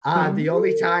 The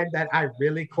only time that I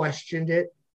really questioned it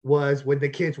was when the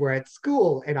kids were at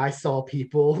school and I saw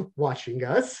people watching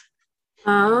us.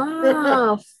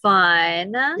 Oh,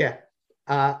 fun. Yeah.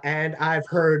 And I've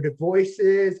heard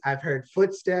voices, I've heard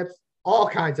footsteps, all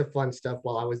kinds of fun stuff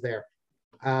while I was there.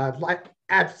 Like,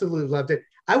 absolutely loved it.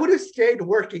 I would have stayed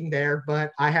working there,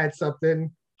 but I had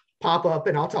something pop up,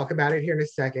 and I'll talk about it here in a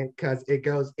second, because it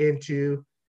goes into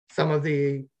some of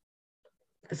the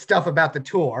stuff about the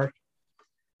tour.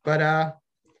 But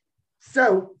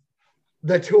so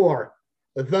the tour,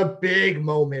 the big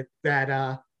moment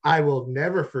that I will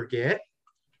never forget.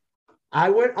 I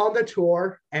went on the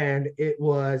tour, and it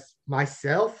was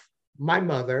myself, my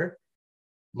mother,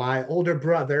 my older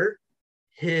brother,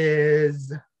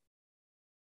 his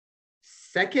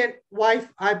second wife,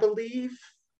 I believe,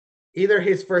 either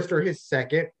his first or his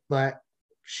second, but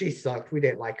she sucked. We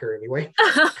didn't like her anyway.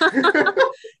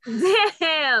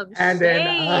 Damn.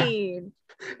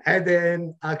 And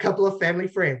then a couple of family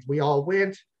friends. We all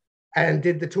went and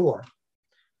did the tour.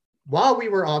 While we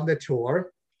were on the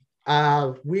tour,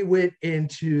 we went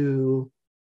into,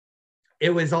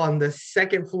 it was on the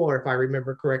second floor, if I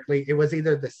remember correctly. It was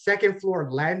either the second floor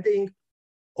landing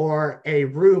or a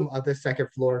room of the second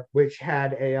floor, which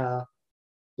had a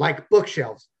like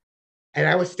bookshelves. And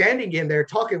I was standing in there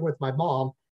talking with my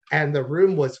mom, and the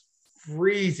room was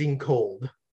freezing cold.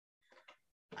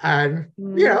 And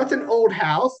you know, it's an old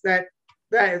house, that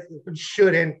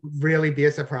shouldn't really be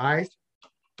a surprise.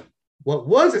 What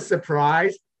was a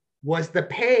surprise was the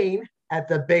pain at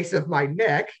the base of my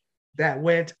neck, that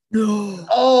went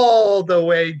all the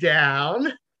way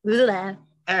down.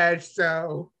 And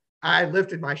so I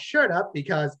lifted my shirt up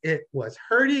because it was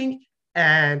hurting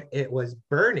and it was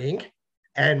burning.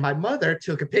 And my mother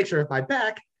took a picture of my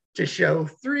back to show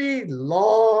 3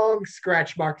 long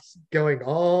scratch marks going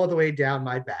all the way down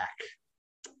my back.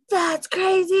 That's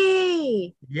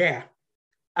crazy. Yeah.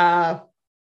 I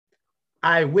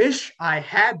wish I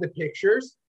had the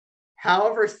pictures.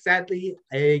 However, sadly,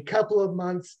 a couple of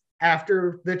months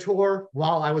after the tour,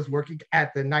 while I was working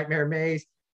at the Nightmare Maze,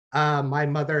 my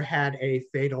mother had a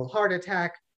fatal heart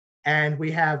attack, and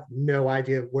we have no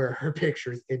idea where her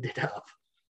pictures ended up.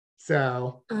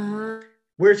 So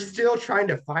we're still trying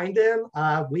to find them.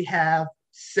 We have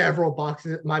several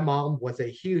boxes. My mom was a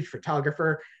huge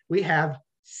photographer. We have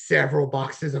several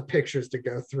boxes of pictures to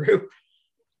go through.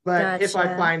 But if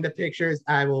I find the pictures,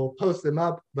 I will post them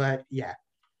up. But yeah.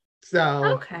 So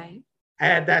okay.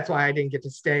 And that's why I didn't get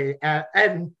to stay at,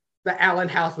 and the Allen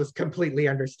house was completely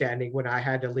understanding when I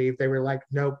had to leave. They were like,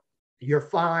 nope, you're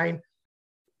fine.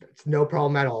 It's no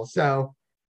problem at all. So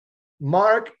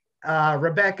Mark,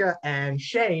 Rebecca, and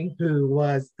Shane, who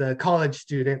was the college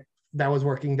student that was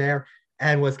working there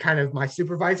and was kind of my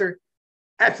supervisor,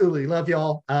 absolutely love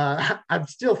y'all. I'm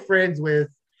still friends with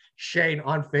Shane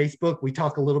on Facebook. We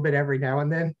talk a little bit every now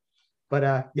and then.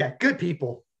 But yeah, good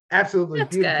people. Absolutely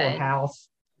That's beautiful good. house.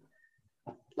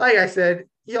 Like I said,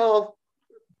 y'all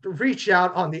reach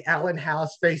out on the Allen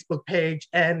House Facebook page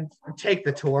and take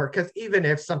the tour, because even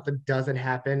if something doesn't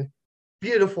happen,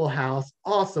 beautiful house,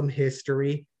 awesome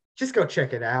history, just go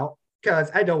check it out,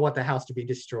 because I don't want the house to be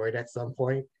destroyed at some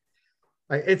point.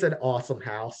 Like, it's an awesome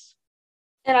house.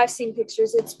 And I've seen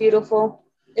pictures. It's beautiful.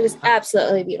 It is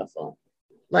absolutely beautiful.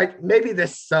 Like, maybe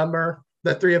this summer,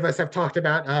 the 3 of us have talked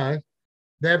about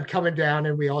them coming down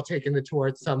and we all taking the tour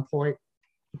at some point.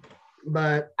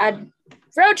 But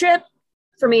road trip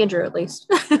for me and Drew, at least.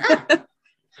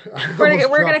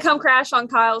 we're gonna come crash on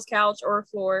Kyle's couch or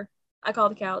floor. I call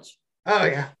the couch. Oh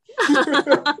yeah.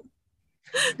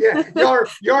 Yeah,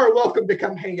 y'all are welcome to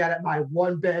come hang out at my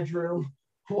 1-bedroom,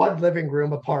 1 living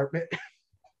room apartment.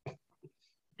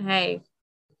 Hey,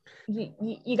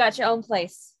 you got your own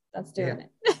place. That's doing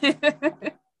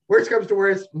it. Worst comes to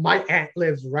worst, my aunt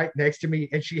lives right next to me,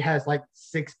 and she has like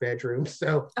 6 bedrooms.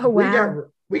 So oh wow,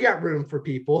 we got room for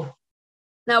people.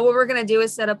 Now what we're gonna do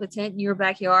is set up a tent in your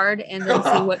backyard and then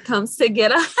see what comes to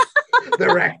get us.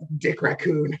 The Dick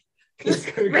Raccoon.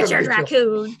 Richard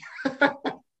Raccoon.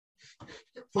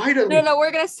 Finally. No,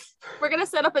 we're gonna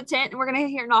set up a tent and we're gonna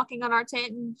hear knocking on our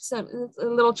tent and a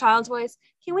little child's voice.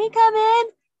 Can we come in?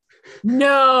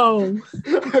 No.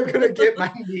 I'm gonna get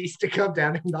my niece to come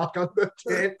down and knock on the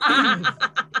tent.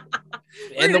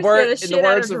 In the words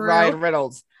of Ryan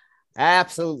Reynolds,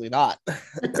 absolutely not.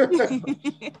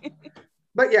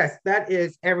 But yes, that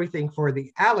is everything for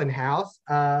the Allen house.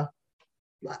 I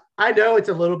know it's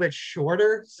a little bit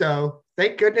shorter, so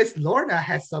thank goodness Lorna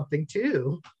has something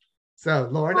too. So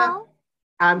Lorna,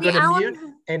 I'm gonna mute,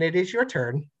 and it is your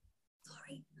turn.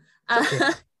 Sorry.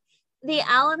 Okay. The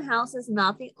Allen house is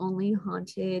not the only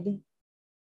haunted,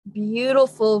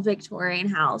 beautiful Victorian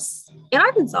house in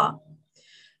Arkansas.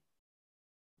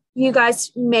 You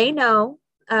guys may know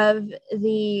of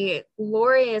the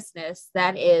gloriousness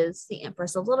that is the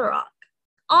Empress of Little Rock,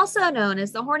 also known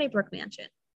as the Hornibrook Mansion.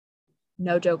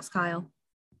 No jokes, Kyle.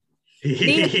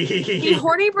 The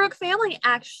Hornibrook family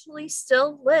actually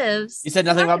still lives. You said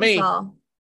nothing about me.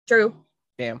 True.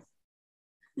 Damn.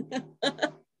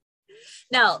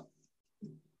 Now,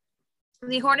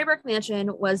 the Hornibrook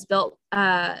Mansion was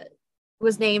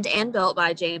named and built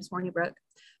by James Hornibrook,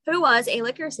 who was a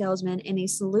liquor salesman and a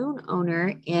saloon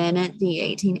owner in the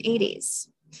 1880s.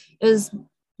 It was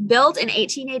built in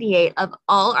 1888 of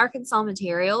all Arkansas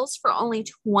materials for only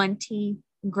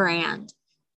 $20,000.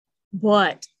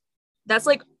 But that's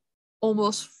like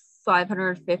almost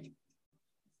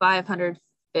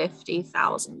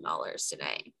 $550,000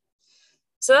 today.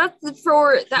 So that's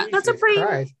for that. That's a pretty.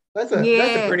 Christ. That's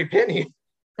a pretty penny.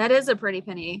 That is a pretty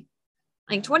penny.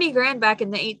 Like $20,000 back in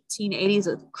the 1880s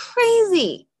was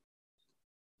crazy.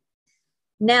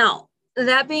 Now,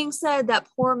 that being said, that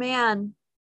poor man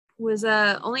was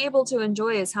only able to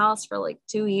enjoy his house for like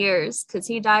 2 years because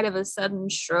he died of a sudden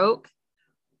stroke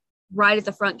right at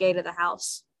the front gate of the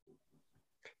house.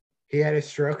 He had a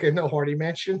stroke in the Horny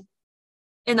Mansion?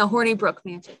 In the Hornibrook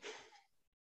Mansion.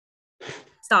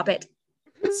 Stop it.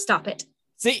 Stop it.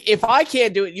 See, if I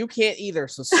can't do it, you can't either.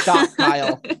 So stop,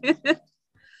 Kyle.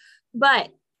 But,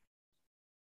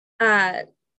 and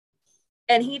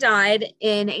he died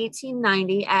in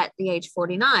 1890 at the age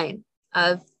 49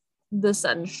 of the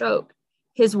sudden stroke.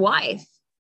 His wife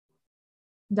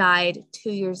died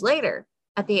 2 years later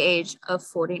at the age of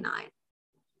 49.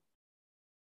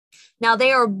 Now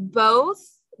they are both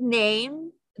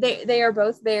named, they are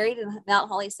both buried in Mount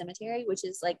Holly Cemetery, which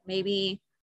is like maybe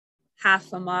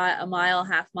half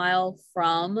half mile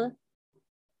from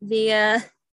the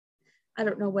I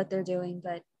don't know what they're doing,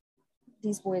 but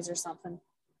these boys are something.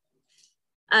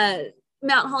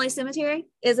 Mount Holly Cemetery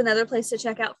is another place to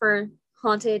check out for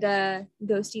haunted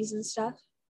ghosties and stuff.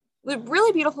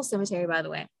 Really beautiful cemetery, by the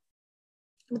way.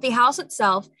 But the house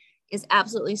itself is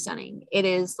absolutely stunning. It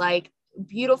is like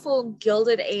beautiful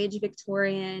Gilded Age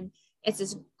Victorian. It's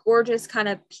this gorgeous kind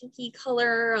of pinky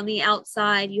color on the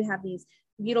outside. You have these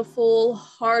beautiful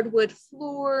hardwood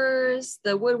floors.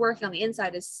 The woodwork on the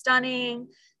inside is stunning.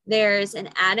 There's an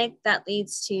attic that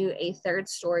leads to a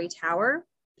 3rd-story tower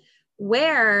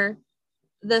where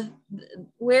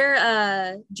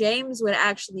James would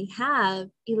actually have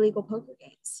illegal poker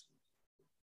games.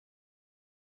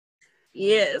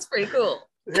 Yeah, it's pretty cool.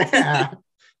 Yeah.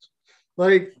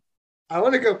 Like, I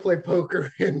want to go play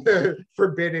poker in the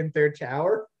forbidden 3rd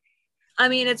tower. I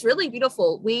mean, it's really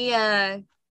beautiful.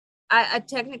 I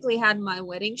technically had my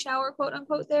wedding shower, quote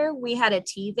unquote, there. We had a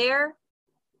tea there,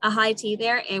 a high tea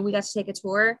there, and we got to take a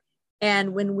tour.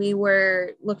 And when we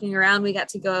were looking around, we got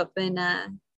to go up and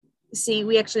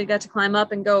we actually got to climb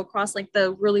up and go across like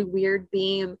the really weird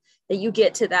beam that you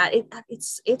get to that.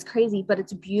 It's crazy, but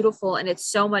it's beautiful and it's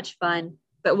so much fun.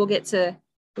 But we'll get to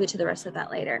the rest of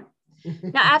that later.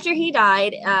 Now, after he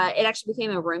died, it actually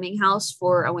became a rooming house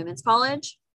for a women's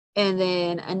college and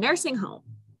then a nursing home.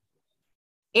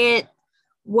 It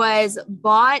was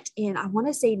bought in, I want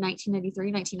to say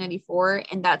 1993, 1994,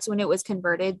 and that's when it was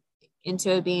converted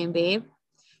into a B&B.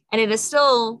 And it is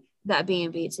still that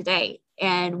B&B today.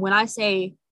 And when I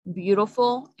say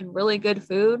beautiful and really good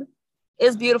food,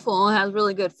 it's beautiful and has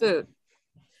really good food.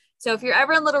 So if you're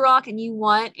ever in Little Rock and you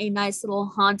want a nice little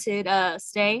haunted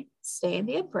stay in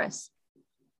the Empress.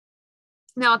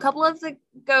 Now, a couple of the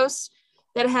ghosts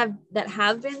that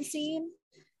have been seen,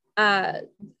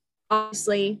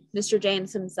 obviously Mr.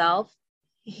 James himself,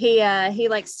 he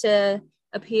likes to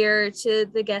appear to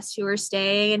the guests who are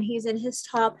staying, and he's in his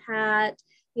top hat.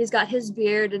 He's got his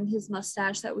beard and his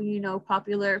mustache that we know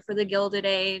popular for the Gilded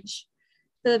Age,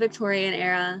 the Victorian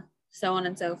era, so on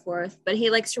and so forth. But he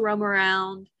likes to roam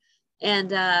around.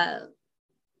 And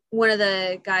one of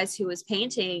the guys who was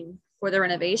painting for the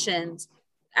renovations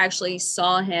actually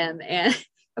saw him, and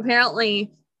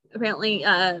apparently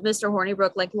Mr.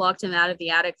 Hornibrook like locked him out of the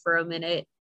attic for a minute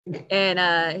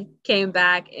and came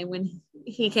back, and when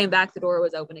he came back, the door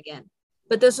was open again.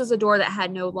 But this was a door that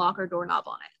had no lock or doorknob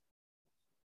on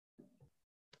it.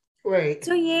 Wait.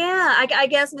 So yeah, I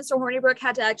guess Mr. Hornibrook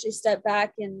had to actually step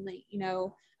back and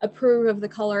approve of the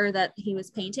color that he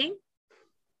was painting.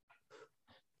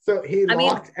 So he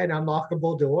locked an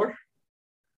unlockable door?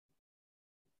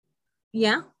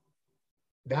 Yeah.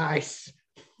 Nice.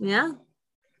 Yeah.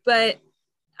 But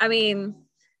I mean,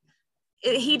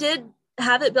 he did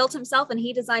have it built himself, and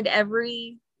he designed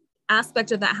every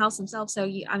aspect of that house himself.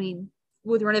 So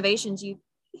with renovations, he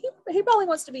probably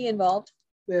wants to be involved.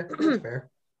 Yeah, that's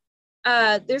fair.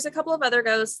 There's a couple of other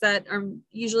ghosts that are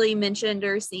usually mentioned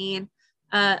or seen.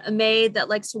 A maid that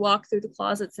likes to walk through the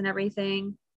closets and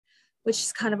everything, which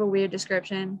is kind of a weird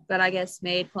description, but I guess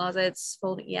maid, closets,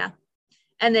 folding, yeah.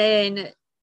 And then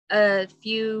a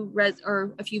few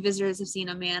visitors have seen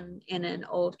a man in an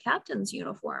old captain's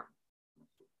uniform.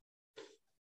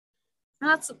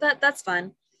 That's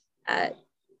fun.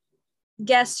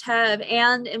 Guests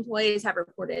and employees have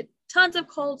reported tons of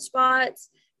cold spots.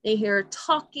 They hear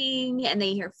talking and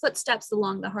they hear footsteps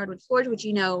along the hardwood floors, which,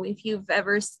 if you've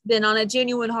ever been on a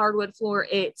genuine hardwood floor,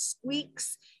 it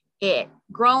squeaks, it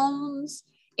groans,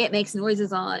 it makes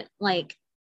noises on, like,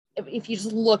 if you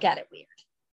just look at it weird.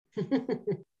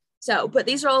 So, but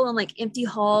these are all in like empty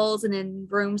halls and in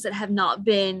rooms that have not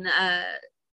been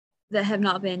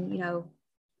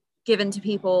given to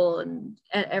people and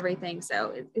everything.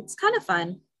 So it's kind of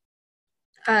fun.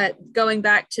 Going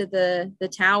back to the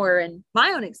tower and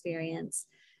my own experience,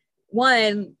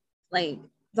 one, like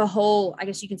the whole, I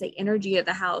guess you can say, energy of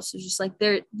the house was just like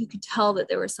there, you could tell that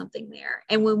there was something there.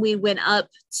 And when we went up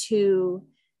to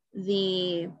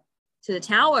the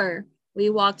tower, we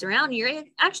walked around, you're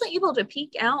actually able to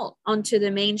peek out onto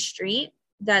the main street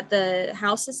that the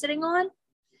house is sitting on.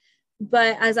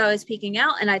 But as I was peeking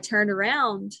out and I turned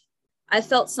around, I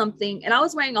felt something, and I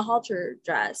was wearing a halter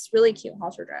dress, really cute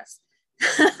halter dress.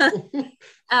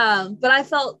 But I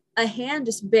felt a hand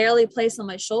just barely place on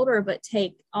my shoulder, but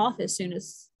take off as soon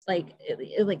as like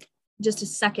just a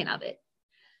second of it.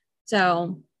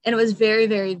 So, and it was very,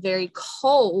 very, very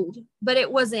cold, but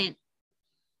it wasn't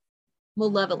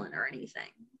malevolent or anything.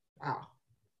 Wow.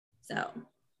 So,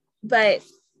 but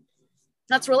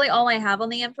that's really all I have on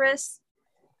the Empress.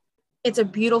 It's a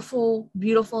beautiful,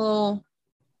 beautiful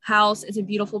house. It's a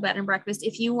beautiful bed and breakfast.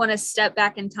 If you want to step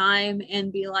back in time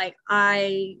and be like,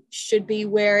 I should be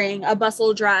wearing a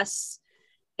bustle dress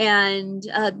and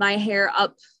my hair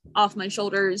up off my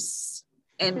shoulders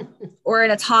and or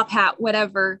in a top hat,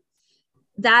 whatever,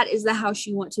 that is the house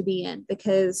you want to be in.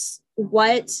 Because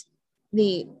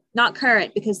not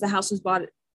current, because the house was bought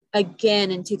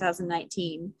again in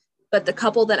 2019, but the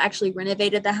couple that actually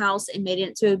renovated the house and made it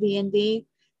into a B&B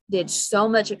did so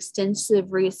much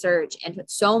extensive research and put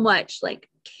so much like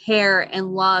care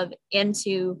and love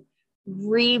into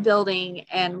rebuilding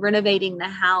and renovating the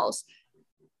house.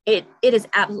 It is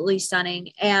absolutely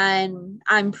stunning. And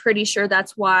I'm pretty sure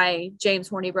that's why James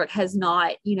Hornibrook has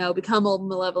not, become a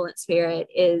malevolent spirit,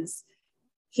 is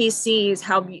he sees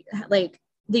how like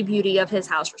the beauty of his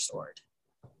house restored.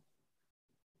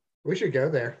 We should go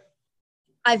there.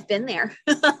 I've been there.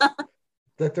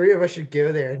 The three of us should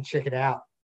go there and check it out.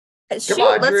 Shoot, Come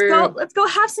on, let's Drew. go. Let's go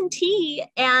have some tea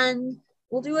and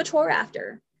we'll do a tour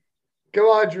after. Come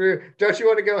on, Drew. Don't you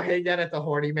want to go hang out at the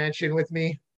Horny Mansion with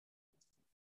me?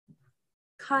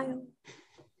 Kyle.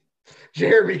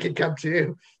 Jeremy can come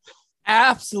too.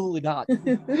 Absolutely not.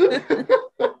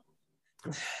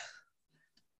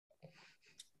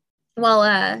 Well,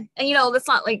 and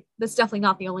that's definitely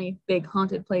not the only big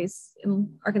haunted place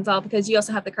in Arkansas, because you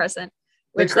also have the Crescent.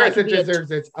 The Which that could Crescent be deserves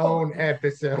its own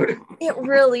episode. It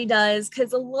really does,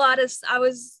 because I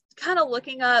was kind of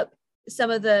looking up some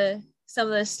of the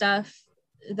stuff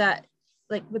that,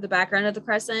 like, with the background of the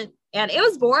Crescent, and it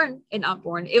was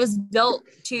it was built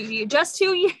just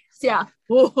 2 years. Yeah.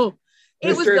 Whoa.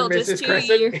 It was built and Mrs. just 2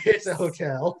 Crescent, years. It's a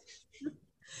hotel.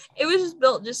 It was just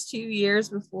built just 2 years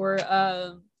before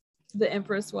the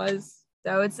Empress was.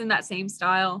 So it's in that same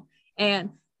style.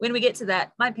 And when we get to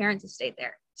that, my parents have stayed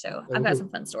there. So I've got some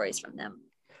fun stories from them.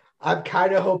 I'm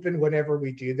kind of hoping whenever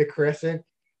we do the Crescent,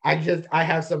 I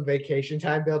have some vacation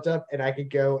time built up and I could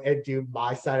go and do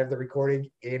my side of the recording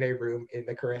in a room in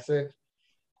the Crescent.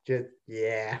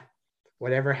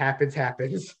 Whatever happens,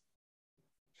 happens.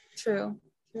 True.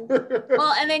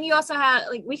 Well, and then you also have,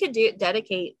 like, we could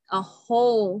dedicate a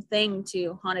whole thing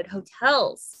to haunted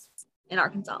hotels in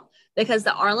Arkansas, because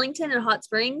the Arlington and Hot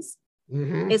Springs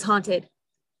is haunted.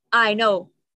 I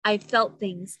know. I felt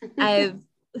things. I've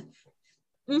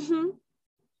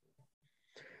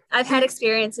had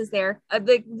experiences there. I've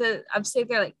stayed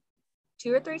there like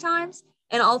 2 or 3 times,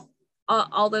 and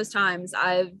all those times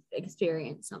I've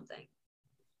experienced something.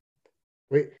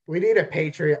 We need a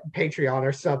Patreon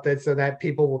or something so that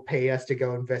people will pay us to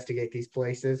go investigate these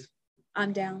places.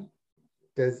 I'm down.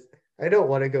 Because I don't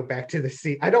want to go back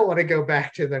to I don't want to go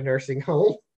back to the nursing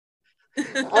home.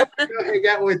 I want to go hang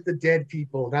out with the dead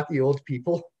people, not the old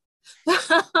people.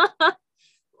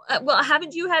 Well,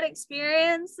 haven't you had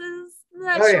experiences in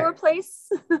that shore place?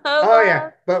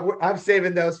 Yeah, but I'm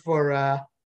saving those for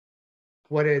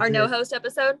what is our no host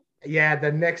episode? Yeah,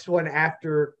 the next one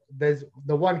after the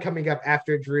one coming up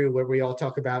after Drew, where we all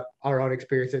talk about our own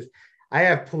experiences. I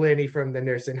have plenty from the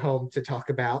nursing home to talk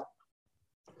about.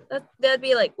 That'd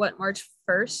be like what, March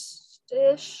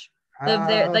 1st-ish?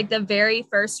 The very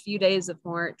first few days of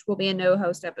March will be a no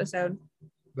host episode.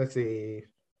 Let's see.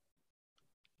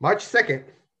 March 2nd,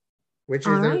 which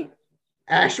all is right.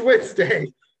 Ash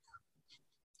Wednesday.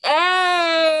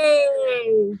 Hey!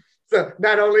 So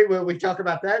not only will we talk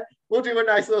about that, we'll do a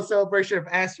nice little celebration of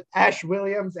Ash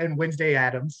Williams and Wednesday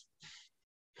Addams.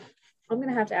 I'm going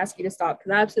to have to ask you to stop,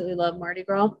 because I absolutely love Mardi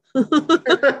Gras.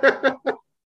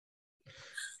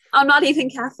 I'm not even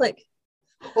Catholic.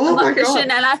 I'm not Christian,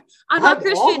 God. And I'm not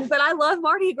Christian, but I love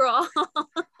Mardi Gras.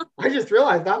 I just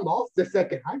realized I'm off the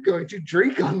second. I'm going to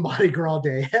drink on Mardi Gras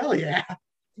Day. Hell yeah.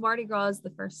 Mardi Gras is the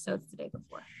first, so it's the day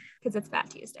before, because it's Fat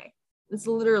Tuesday. It's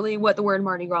literally what the word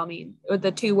Mardi Gras means, or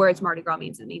the 2 words Mardi Gras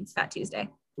means. It means Fat Tuesday.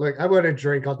 Look, I'm going to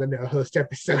drink on the no host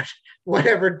episode.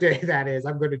 Whatever day that is,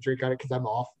 I'm going to drink on it because I'm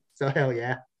off. So hell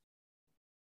yeah.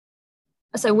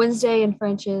 So Wednesday in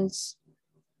French is,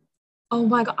 oh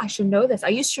my God, I should know this. I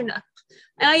used to know.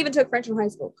 And I even took French in high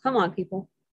school. Come on, people.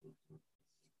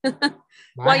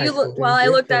 While I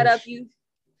look that up,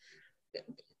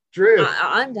 Drew.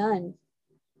 I'm done.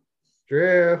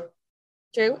 Drew,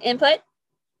 input.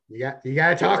 You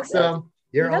gotta talk some.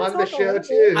 You're on the show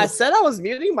too. I said I was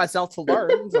muting myself to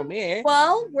learn. So me.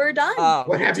 Well, we're done.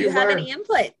 What have you learned? Have any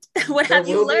input? What have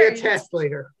you learned? There will be a test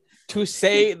later. To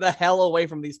stay the hell away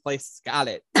from these places. Got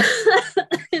it.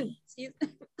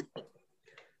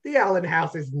 The Allen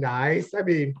house is nice. I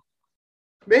mean,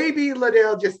 maybe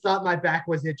Liddell just thought my back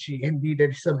was itchy and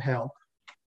needed some help.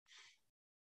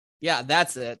 Yeah,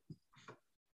 that's it.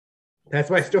 That's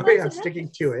my story. That's I'm sticking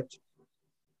to it.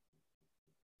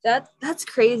 That's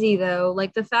crazy though.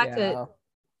 Like the fact Yeah. that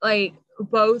like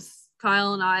both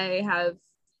Kyle and I have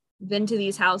been to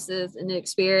these houses and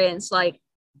experienced like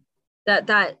that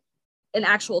an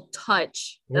actual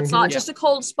touch. That's not Mhm. just a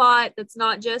cold spot. That's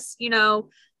not just, you know,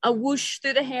 a whoosh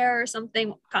through the hair or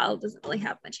something. Kyle doesn't really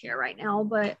have much hair right now,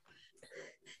 but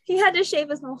he had to shave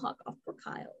his mohawk off for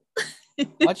Kyle.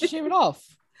 Why'd you shave it off?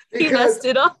 He Because messed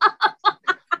it up.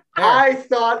 I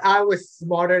thought I was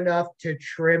smart enough to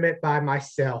trim it by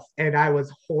myself, and I was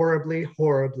horribly,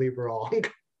 horribly wrong.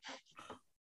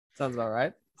 Sounds about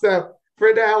right. So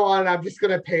for now on, I'm just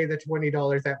gonna pay the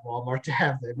 $20 at Walmart to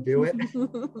have them do it.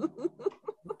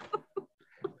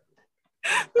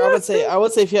 I would say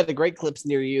if you had the Great Clips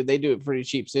near you, they do it pretty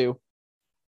cheap too.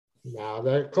 No,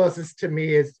 the closest to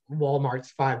me is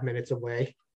Walmart's 5 minutes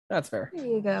away. That's fair. There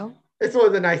you go. It's one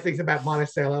of the nice things about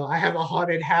Monticello. I have a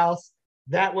haunted house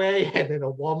that way and then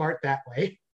a Walmart that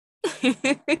way.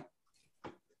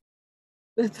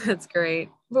 That's great.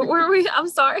 But where were we? I'm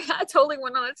sorry. I totally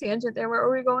went on a tangent there. Where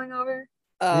were we going over?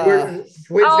 You were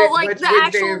Wednesday, oh, like what's the Wednesday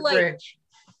actual, in like- French?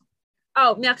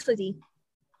 Oh, mercredi.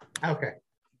 Okay.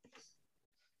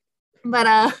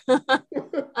 But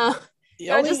The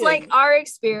just like our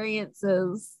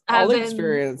experiences have only been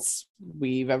experience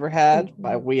we've ever had,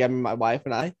 by we, I mean my wife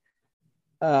and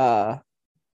I,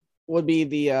 would be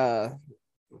the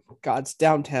God's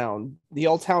downtown, the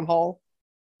old town hall.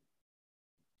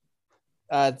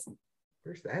 It's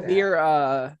Where's that at?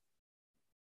 near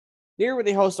where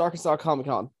they host Arkansas Comic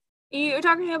Con. You're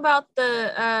talking about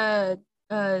the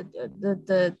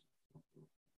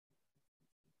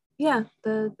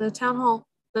town hall,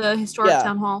 the historic Yeah.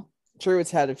 town hall.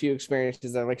 Truett's had a few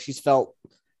experiences that like she's felt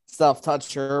stuff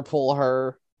touch her, pull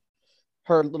her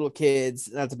little kids.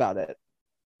 That's about it.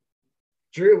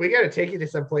 Drew, we got to take you to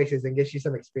some places and get you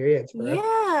some experience, bro.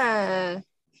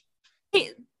 Yeah.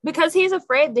 Because he's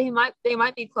afraid that they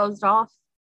might be closed off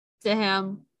to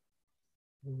him.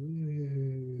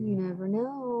 Ooh. You never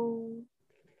know.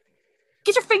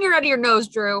 Get your finger out of your nose,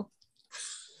 Drew.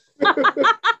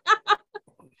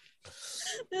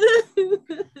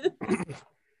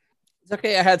 It's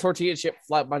okay. I had tortilla chip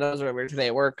fly up my nose earlier today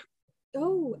at work.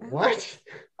 Oh, What?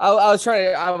 I was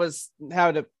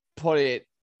having to put it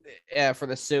for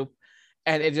the soup,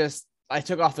 and I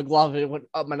took off the glove and it went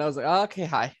up my nose. Like, oh, okay,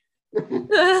 hi.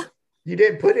 You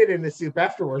didn't put it in the soup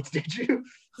afterwards, did you?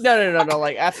 No.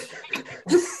 Like after,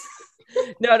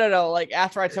 no. Like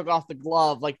after I took off the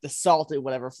glove, like the salt and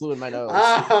whatever flew in my nose.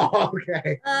 Oh,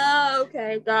 okay. Oh,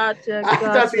 okay, gotcha. I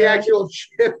thought the actual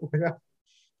chip went up.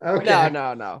 Okay.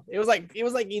 No. It was like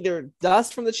either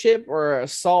dust from the chip or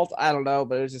salt. I don't know,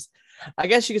 but it was just. I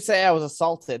guess you could say I was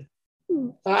assaulted.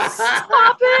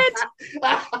 Stop it!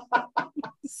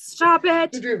 Stop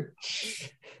it!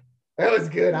 That was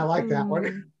good. I like that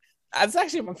one. That's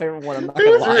actually my favorite one. I'm not It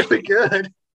gonna was lie. really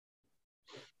good.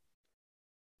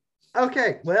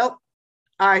 Okay, well,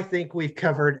 I think we've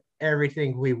covered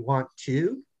everything we want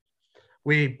to.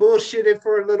 We bullshitted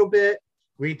for a little bit.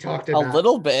 We talked A about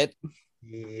little bit.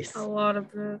 Yes. A lot of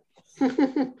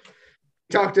it.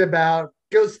 Talked about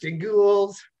ghosts and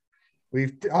ghouls.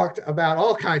 We've talked about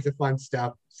all kinds of fun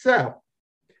stuff. So,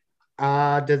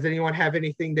 does anyone have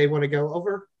anything they want to go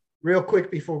over real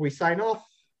quick before we sign off?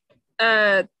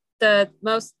 The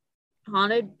most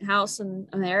haunted house in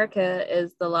America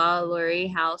is the LaLaurie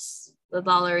house, the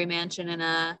LaLaurie mansion in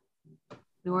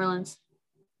New Orleans.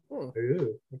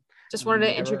 Ooh. Just wanted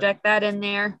to interject that in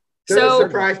there. Doesn't So,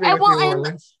 surprise me with New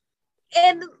Orleans.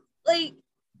 and like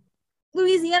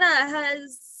Louisiana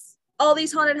has all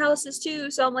these haunted houses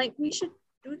too. So I'm like, we could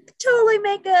totally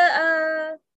make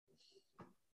a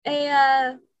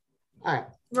All right.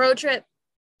 road trip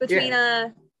between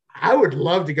I would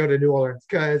love to go to New Orleans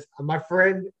because my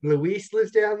friend Luis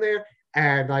lives down there,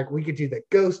 and like we could do the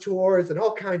ghost tours and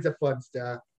all kinds of fun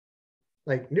stuff.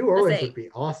 Like New Orleans would be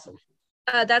awesome.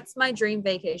 that's my dream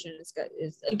vacation.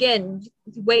 Is again,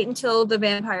 wait until the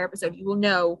vampire episode. You will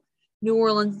know New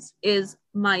Orleans is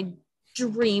my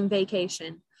dream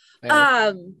vacation.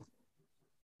 Yeah.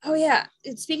 Oh yeah.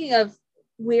 Speaking of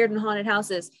weird and haunted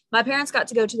houses, my parents got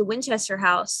to go to the Winchester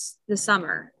house this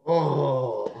summer.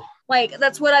 Oh. Like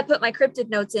that's what I put my cryptid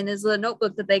notes in, is the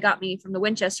notebook that they got me from the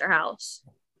Winchester house.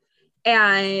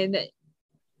 And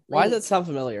Why does that sound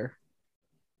familiar?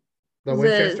 The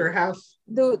Winchester house?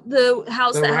 The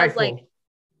house The that rifle. has like,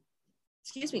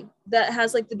 excuse me, that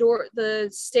has like the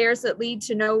stairs that lead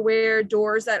to nowhere,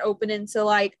 doors that open into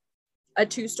like a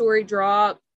 2-story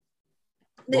drop.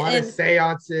 A lot of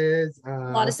seances.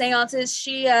 A lot of seances.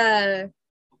 She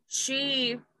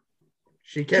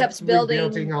She kept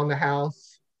rebuilding on the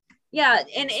house. Yeah,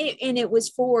 and it was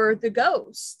for the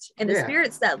ghost and the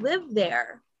spirits that live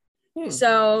there.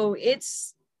 So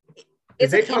it's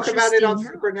Did they talk about it on interesting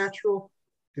house. Supernatural?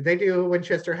 Did they do a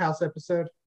Winchester House episode?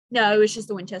 No, it was just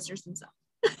the Winchesters themselves.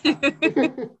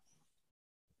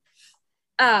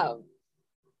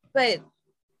 But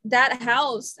that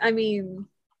house, I mean,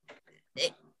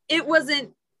 it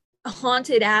wasn't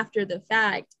haunted after the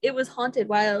fact. It was haunted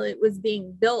while it was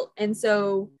being built. And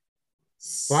so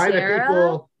By the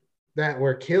people that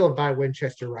were killed by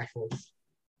Winchester rifles.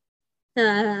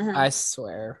 I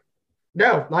swear.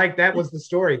 No, like that was the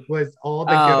story, was all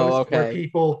the ghosts were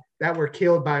people that were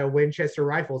killed by a Winchester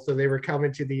rifle. So they were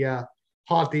coming to the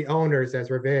haunt the owners as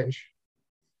revenge.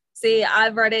 See,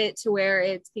 I've read it to where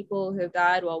it's people who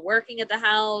died while working at the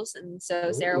house. And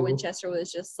so Sarah Winchester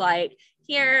was just like,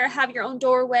 here, have your own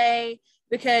doorway.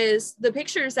 Because the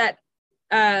pictures that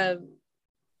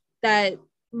that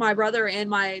my brother and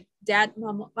my dad,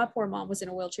 my poor mom was in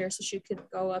a wheelchair, so she could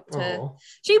go up to,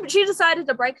 she decided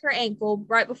to break her ankle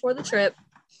right before the trip.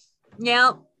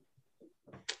 Yeah.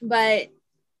 But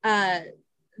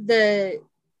the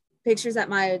pictures that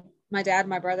my dad and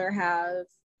my brother have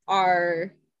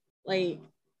are like,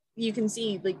 you can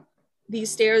see like these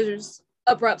stairs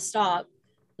abrupt stop,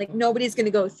 like nobody's going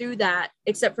to go through that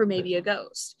except for maybe a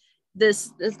ghost.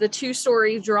 This is the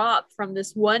 2-story drop from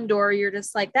this one door. You're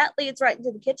just like, that leads right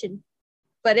into the kitchen,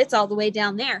 but it's all the way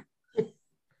down there.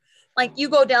 Like you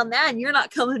go down that and you're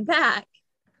not coming back.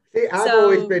 See, I've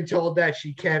always been told that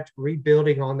she kept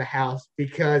rebuilding on the house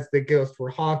because the ghosts were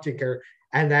haunting her,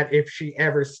 and that if she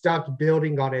ever stopped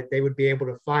building on it, they would be able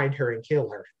to find her and kill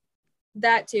her.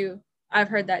 That too. I've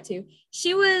heard that too.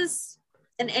 She was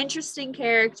an interesting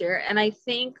character, and I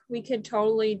think we could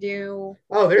totally do.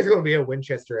 Oh, there's going to be a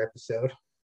Winchester episode.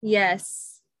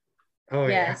 Yes. Oh,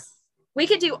 yes. Yeah. We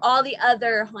could do all the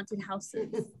other haunted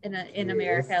houses in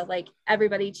America. Like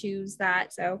everybody choose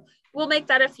that. So we'll make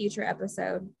that a future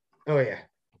episode. Oh yeah.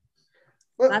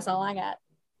 Well, that's all I got.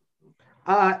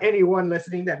 Anyone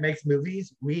listening that makes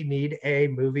movies, we need a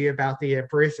movie about the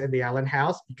Empress and the Allen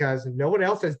House because no one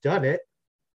else has done it.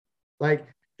 Like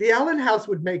the Allen House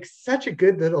would make such a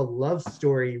good little love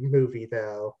story movie,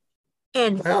 though.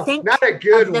 And think not a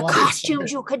good of the one.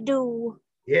 costumes you could do.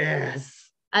 Yes.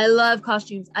 I love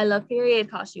costumes. I love period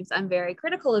costumes. I'm very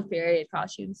critical of period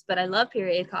costumes, but I love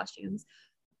period costumes.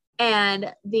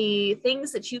 And the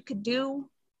things that you could do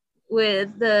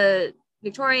with the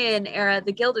Victorian era,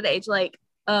 the Gilded Age, like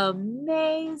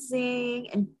amazing.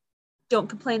 And don't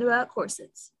complain about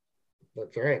corsets.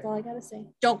 That's right. That's all I gotta say.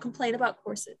 Don't complain about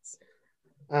corsets.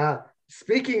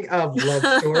 Speaking of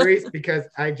love stories, because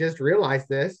I just realized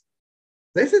this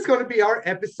is going to be our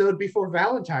episode before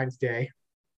Valentine's Day.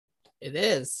 It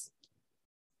is.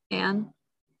 And?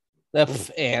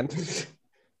 And?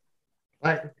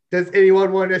 Does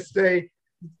anyone want to say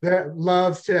their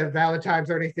loves to Valentine's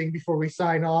or anything before we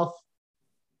sign off?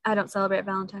 I don't celebrate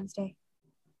Valentine's Day.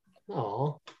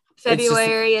 Aw.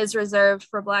 February is reserved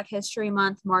for Black History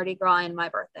Month, Mardi Gras, and my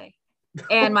birthday.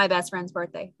 And my best friend's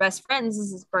birthday. Best friend's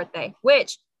is his birthday,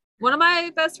 which one of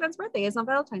my best friend's birthday is on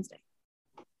Valentine's Day.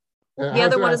 The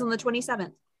other one is on the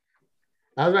 27th.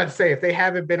 I was about to say, if they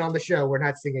haven't been on the show, we're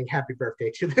not singing happy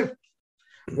birthday to them.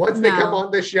 Once they come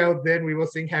on the show, then we will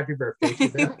sing happy birthday to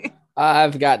them.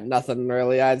 I've got nothing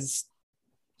really.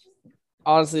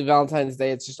 Honestly, Valentine's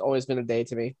Day, it's just always been a day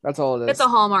to me. That's all it is. It's a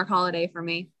Hallmark holiday for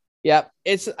me. Yep.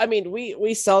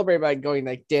 We celebrate by going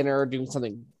like dinner or doing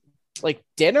something like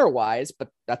dinner wise, but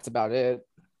that's about it.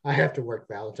 I have to work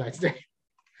Valentine's Day.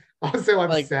 Also,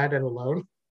 I'm sad and alone.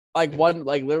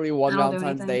 Literally one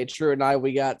Valentine's Day, True and I,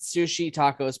 we got sushi,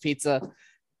 tacos, pizza,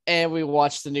 and we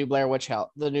watched the new Blair Witch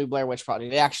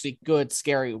Project. The actually good,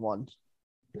 scary one.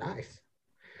 Nice.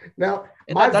 Now,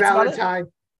 my Valentine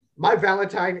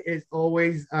is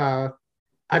always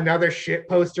another shit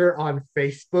poster on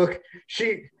Facebook.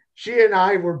 She and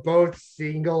I were both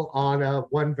single on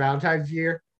one Valentine's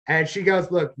year, and she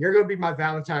goes, "Look, you're gonna be my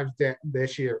Valentine's Day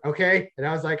this year, okay?" And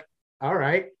I was like, "All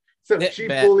right." So she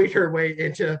bullied her way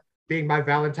into being my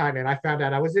Valentine, and I found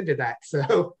out I was into that.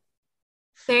 So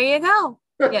there you go.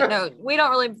 Yeah, no, we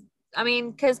don't really. I mean,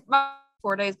 because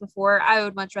 4 days before, I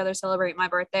would much rather celebrate my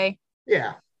birthday.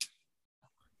 Yeah.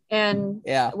 And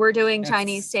we're doing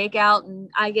Chinese takeout, and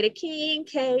I get a king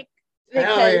cake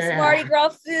because Mardi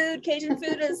Gras food, Cajun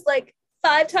food, is like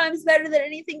 5 times better than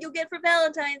anything you'll get for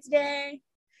Valentine's Day.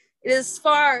 It is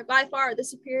by far the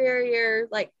superior,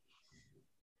 like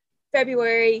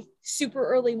February, super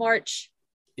early March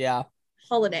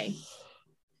holiday.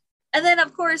 And then,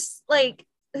 of course, like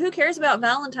who cares about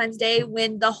Valentine's Day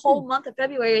when the whole month of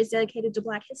February is dedicated to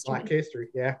Black History? Black history,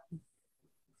 yeah.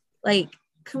 Like,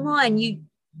 come on,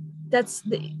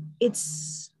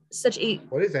 it's such a.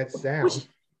 What is that sound?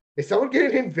 Is someone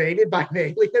getting invaded by an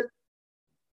alien?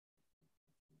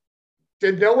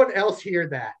 Did no one else hear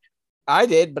that? I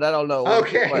did, but I don't know.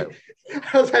 Okay. What.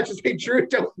 I was about to say, Drew,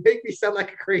 don't make me sound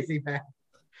like a crazy man.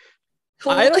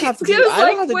 I don't have to do- It was I don't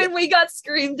like have to when do- we got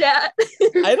screamed at.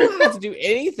 I don't have to do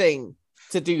anything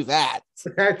to do that.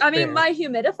 That's I mean, fair. my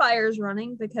humidifier is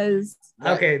running because.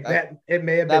 Okay, that it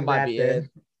may have been might that be then. it.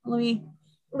 Let me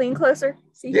lean closer.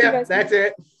 See if you Yeah, guys. that's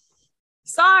it.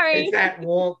 Sorry. It's that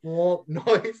womp womp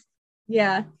noise.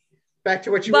 Yeah. Back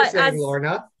to what you were But saying, as-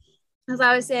 Lorna. As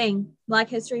I was saying, Black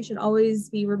history should always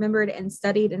be remembered and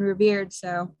studied and revered.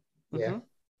 So Yeah. Mhm.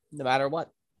 No matter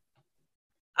what.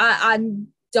 I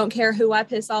don't care who I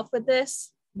piss off with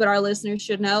this, but our listeners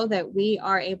should know that we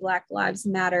are a Black Lives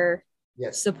Matter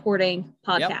Yes. supporting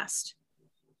podcast.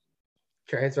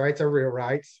 Trans rights are real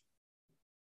rights.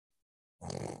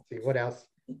 See what else?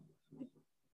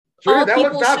 Drew, All that was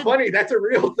people not should- funny. That's a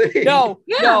real thing. No,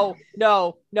 Yeah.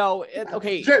 no.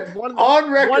 Okay. One of the-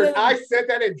 On record, one of the- I said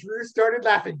that and Drew started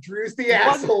laughing. Drew's the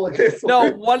asshole in this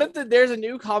No, one. there's a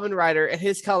new common writer and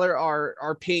his color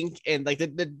are pink and like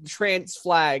the trans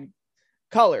flag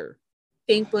color.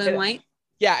 Pink, blue, and Yeah. white.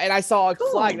 Yeah, and I saw a Cool.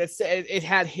 flag that said it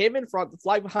had him in front, the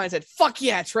flag behind said "fuck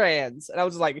yeah, trans," and I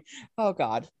was like, "Oh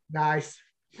god." Nice.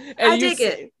 And I you dig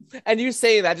it. And you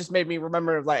saying that just made me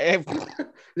remember, like,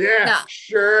 Yeah, No.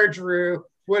 sure, Drew.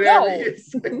 Whatever No. you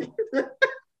say.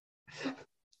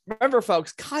 remember,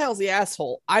 folks, Kyle's the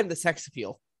asshole. I'm the sex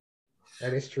appeal.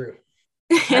 That is true.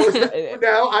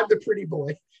 No, I'm the pretty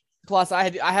boy. Plus, I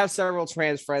have several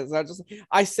trans friends, and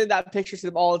I send that picture to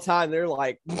them all the time. They're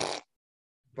like,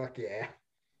 Fuck yeah.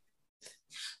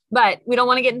 But we don't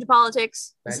want to get into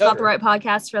politics. That's It's not the true. right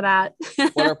podcast for that.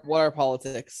 what are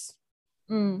politics?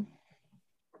 Mm.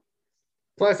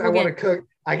 Plus, I We'll want to cook.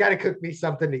 I got to cook me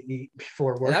something to eat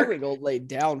before And I'm work. gonna go lay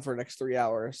down for the next 3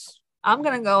 hours. I'm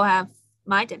gonna go have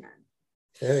my dinner.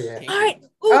 Oh, yeah. All right. Ooh,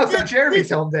 Oh, so that- Jeremy's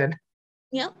home then.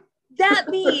 Yep. That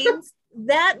means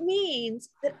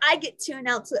that I get to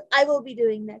announce what I will be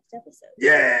doing next episode.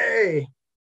 Yay!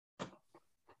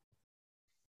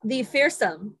 The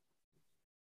fearsome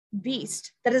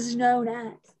beast that is known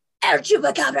as El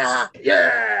Chupacabra.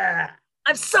 Yeah!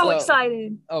 I'm so So-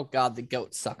 excited. Oh god, the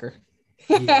goat sucker.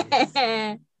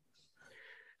 Yes.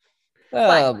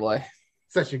 Oh boy.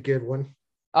 Such a good one.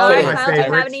 Oh, All right, my Kyle, do you have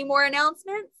favorites. any more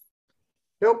announcements?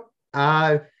 Nope.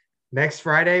 Next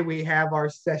Friday, we have our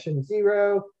session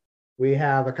 0. We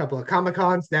have a couple of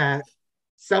Comic-Cons that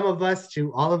some of us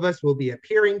to all of us will be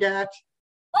appearing at.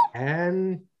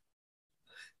 And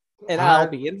And Uh,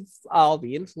 I'll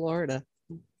be in Florida.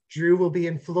 Drew will be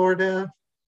in Florida.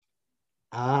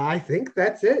 I think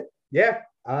that's it. Yeah.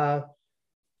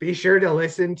 Be sure to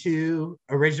listen to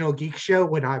Original Geek Show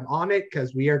when I'm on it,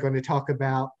 because we are going to talk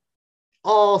about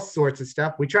all sorts of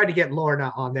stuff. We tried to get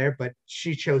Lorna on there, but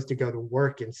she chose to go to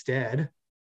work instead.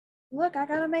 Look, I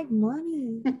gotta make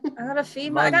money. I gotta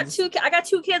feed my. I got Mine's- two kids.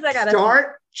 I gotta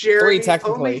Start Jeremy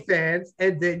technically. OnlyFans,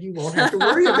 and then you won't have to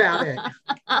worry about it.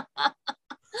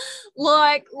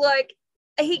 Look,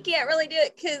 he can't really do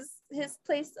it because his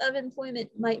place of employment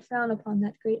might frown upon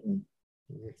that greatly.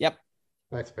 Yep.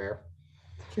 That's fair.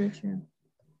 True.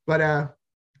 But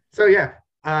so yeah,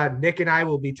 Nick and I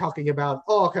will be talking about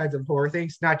all kinds of horror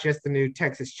things, not just the new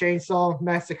Texas Chainsaw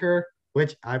Massacre,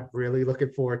 which I'm really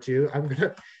looking forward to. I'm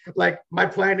gonna my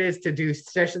plan is to do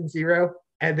session 0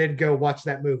 and then go watch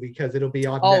that movie because it'll be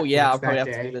on. Oh Netflix yeah, I'll that probably have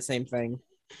to day. do the same thing.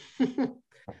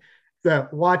 So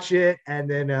watch it, and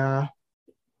then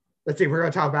let's see, we're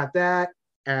gonna talk about that.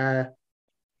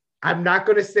 I'm not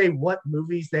gonna say what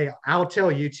movies I'll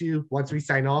tell you two once we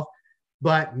sign off,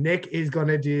 but Nick is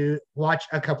gonna watch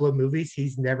a couple of movies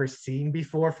he's never seen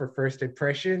before for first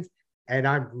impressions, and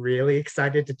I'm really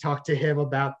excited to talk to him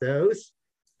about those.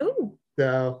 Ooh.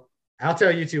 So I'll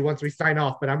tell you two once we sign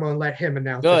off, but I'm gonna let him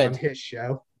announce it Good. on his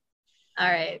show. All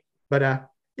right. But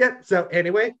yeah, so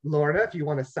anyway, Lorna, if you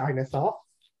want to sign us off.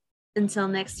 Until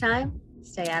next time,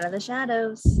 stay out of the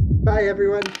shadows. Bye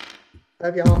everyone.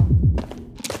 Love y'all.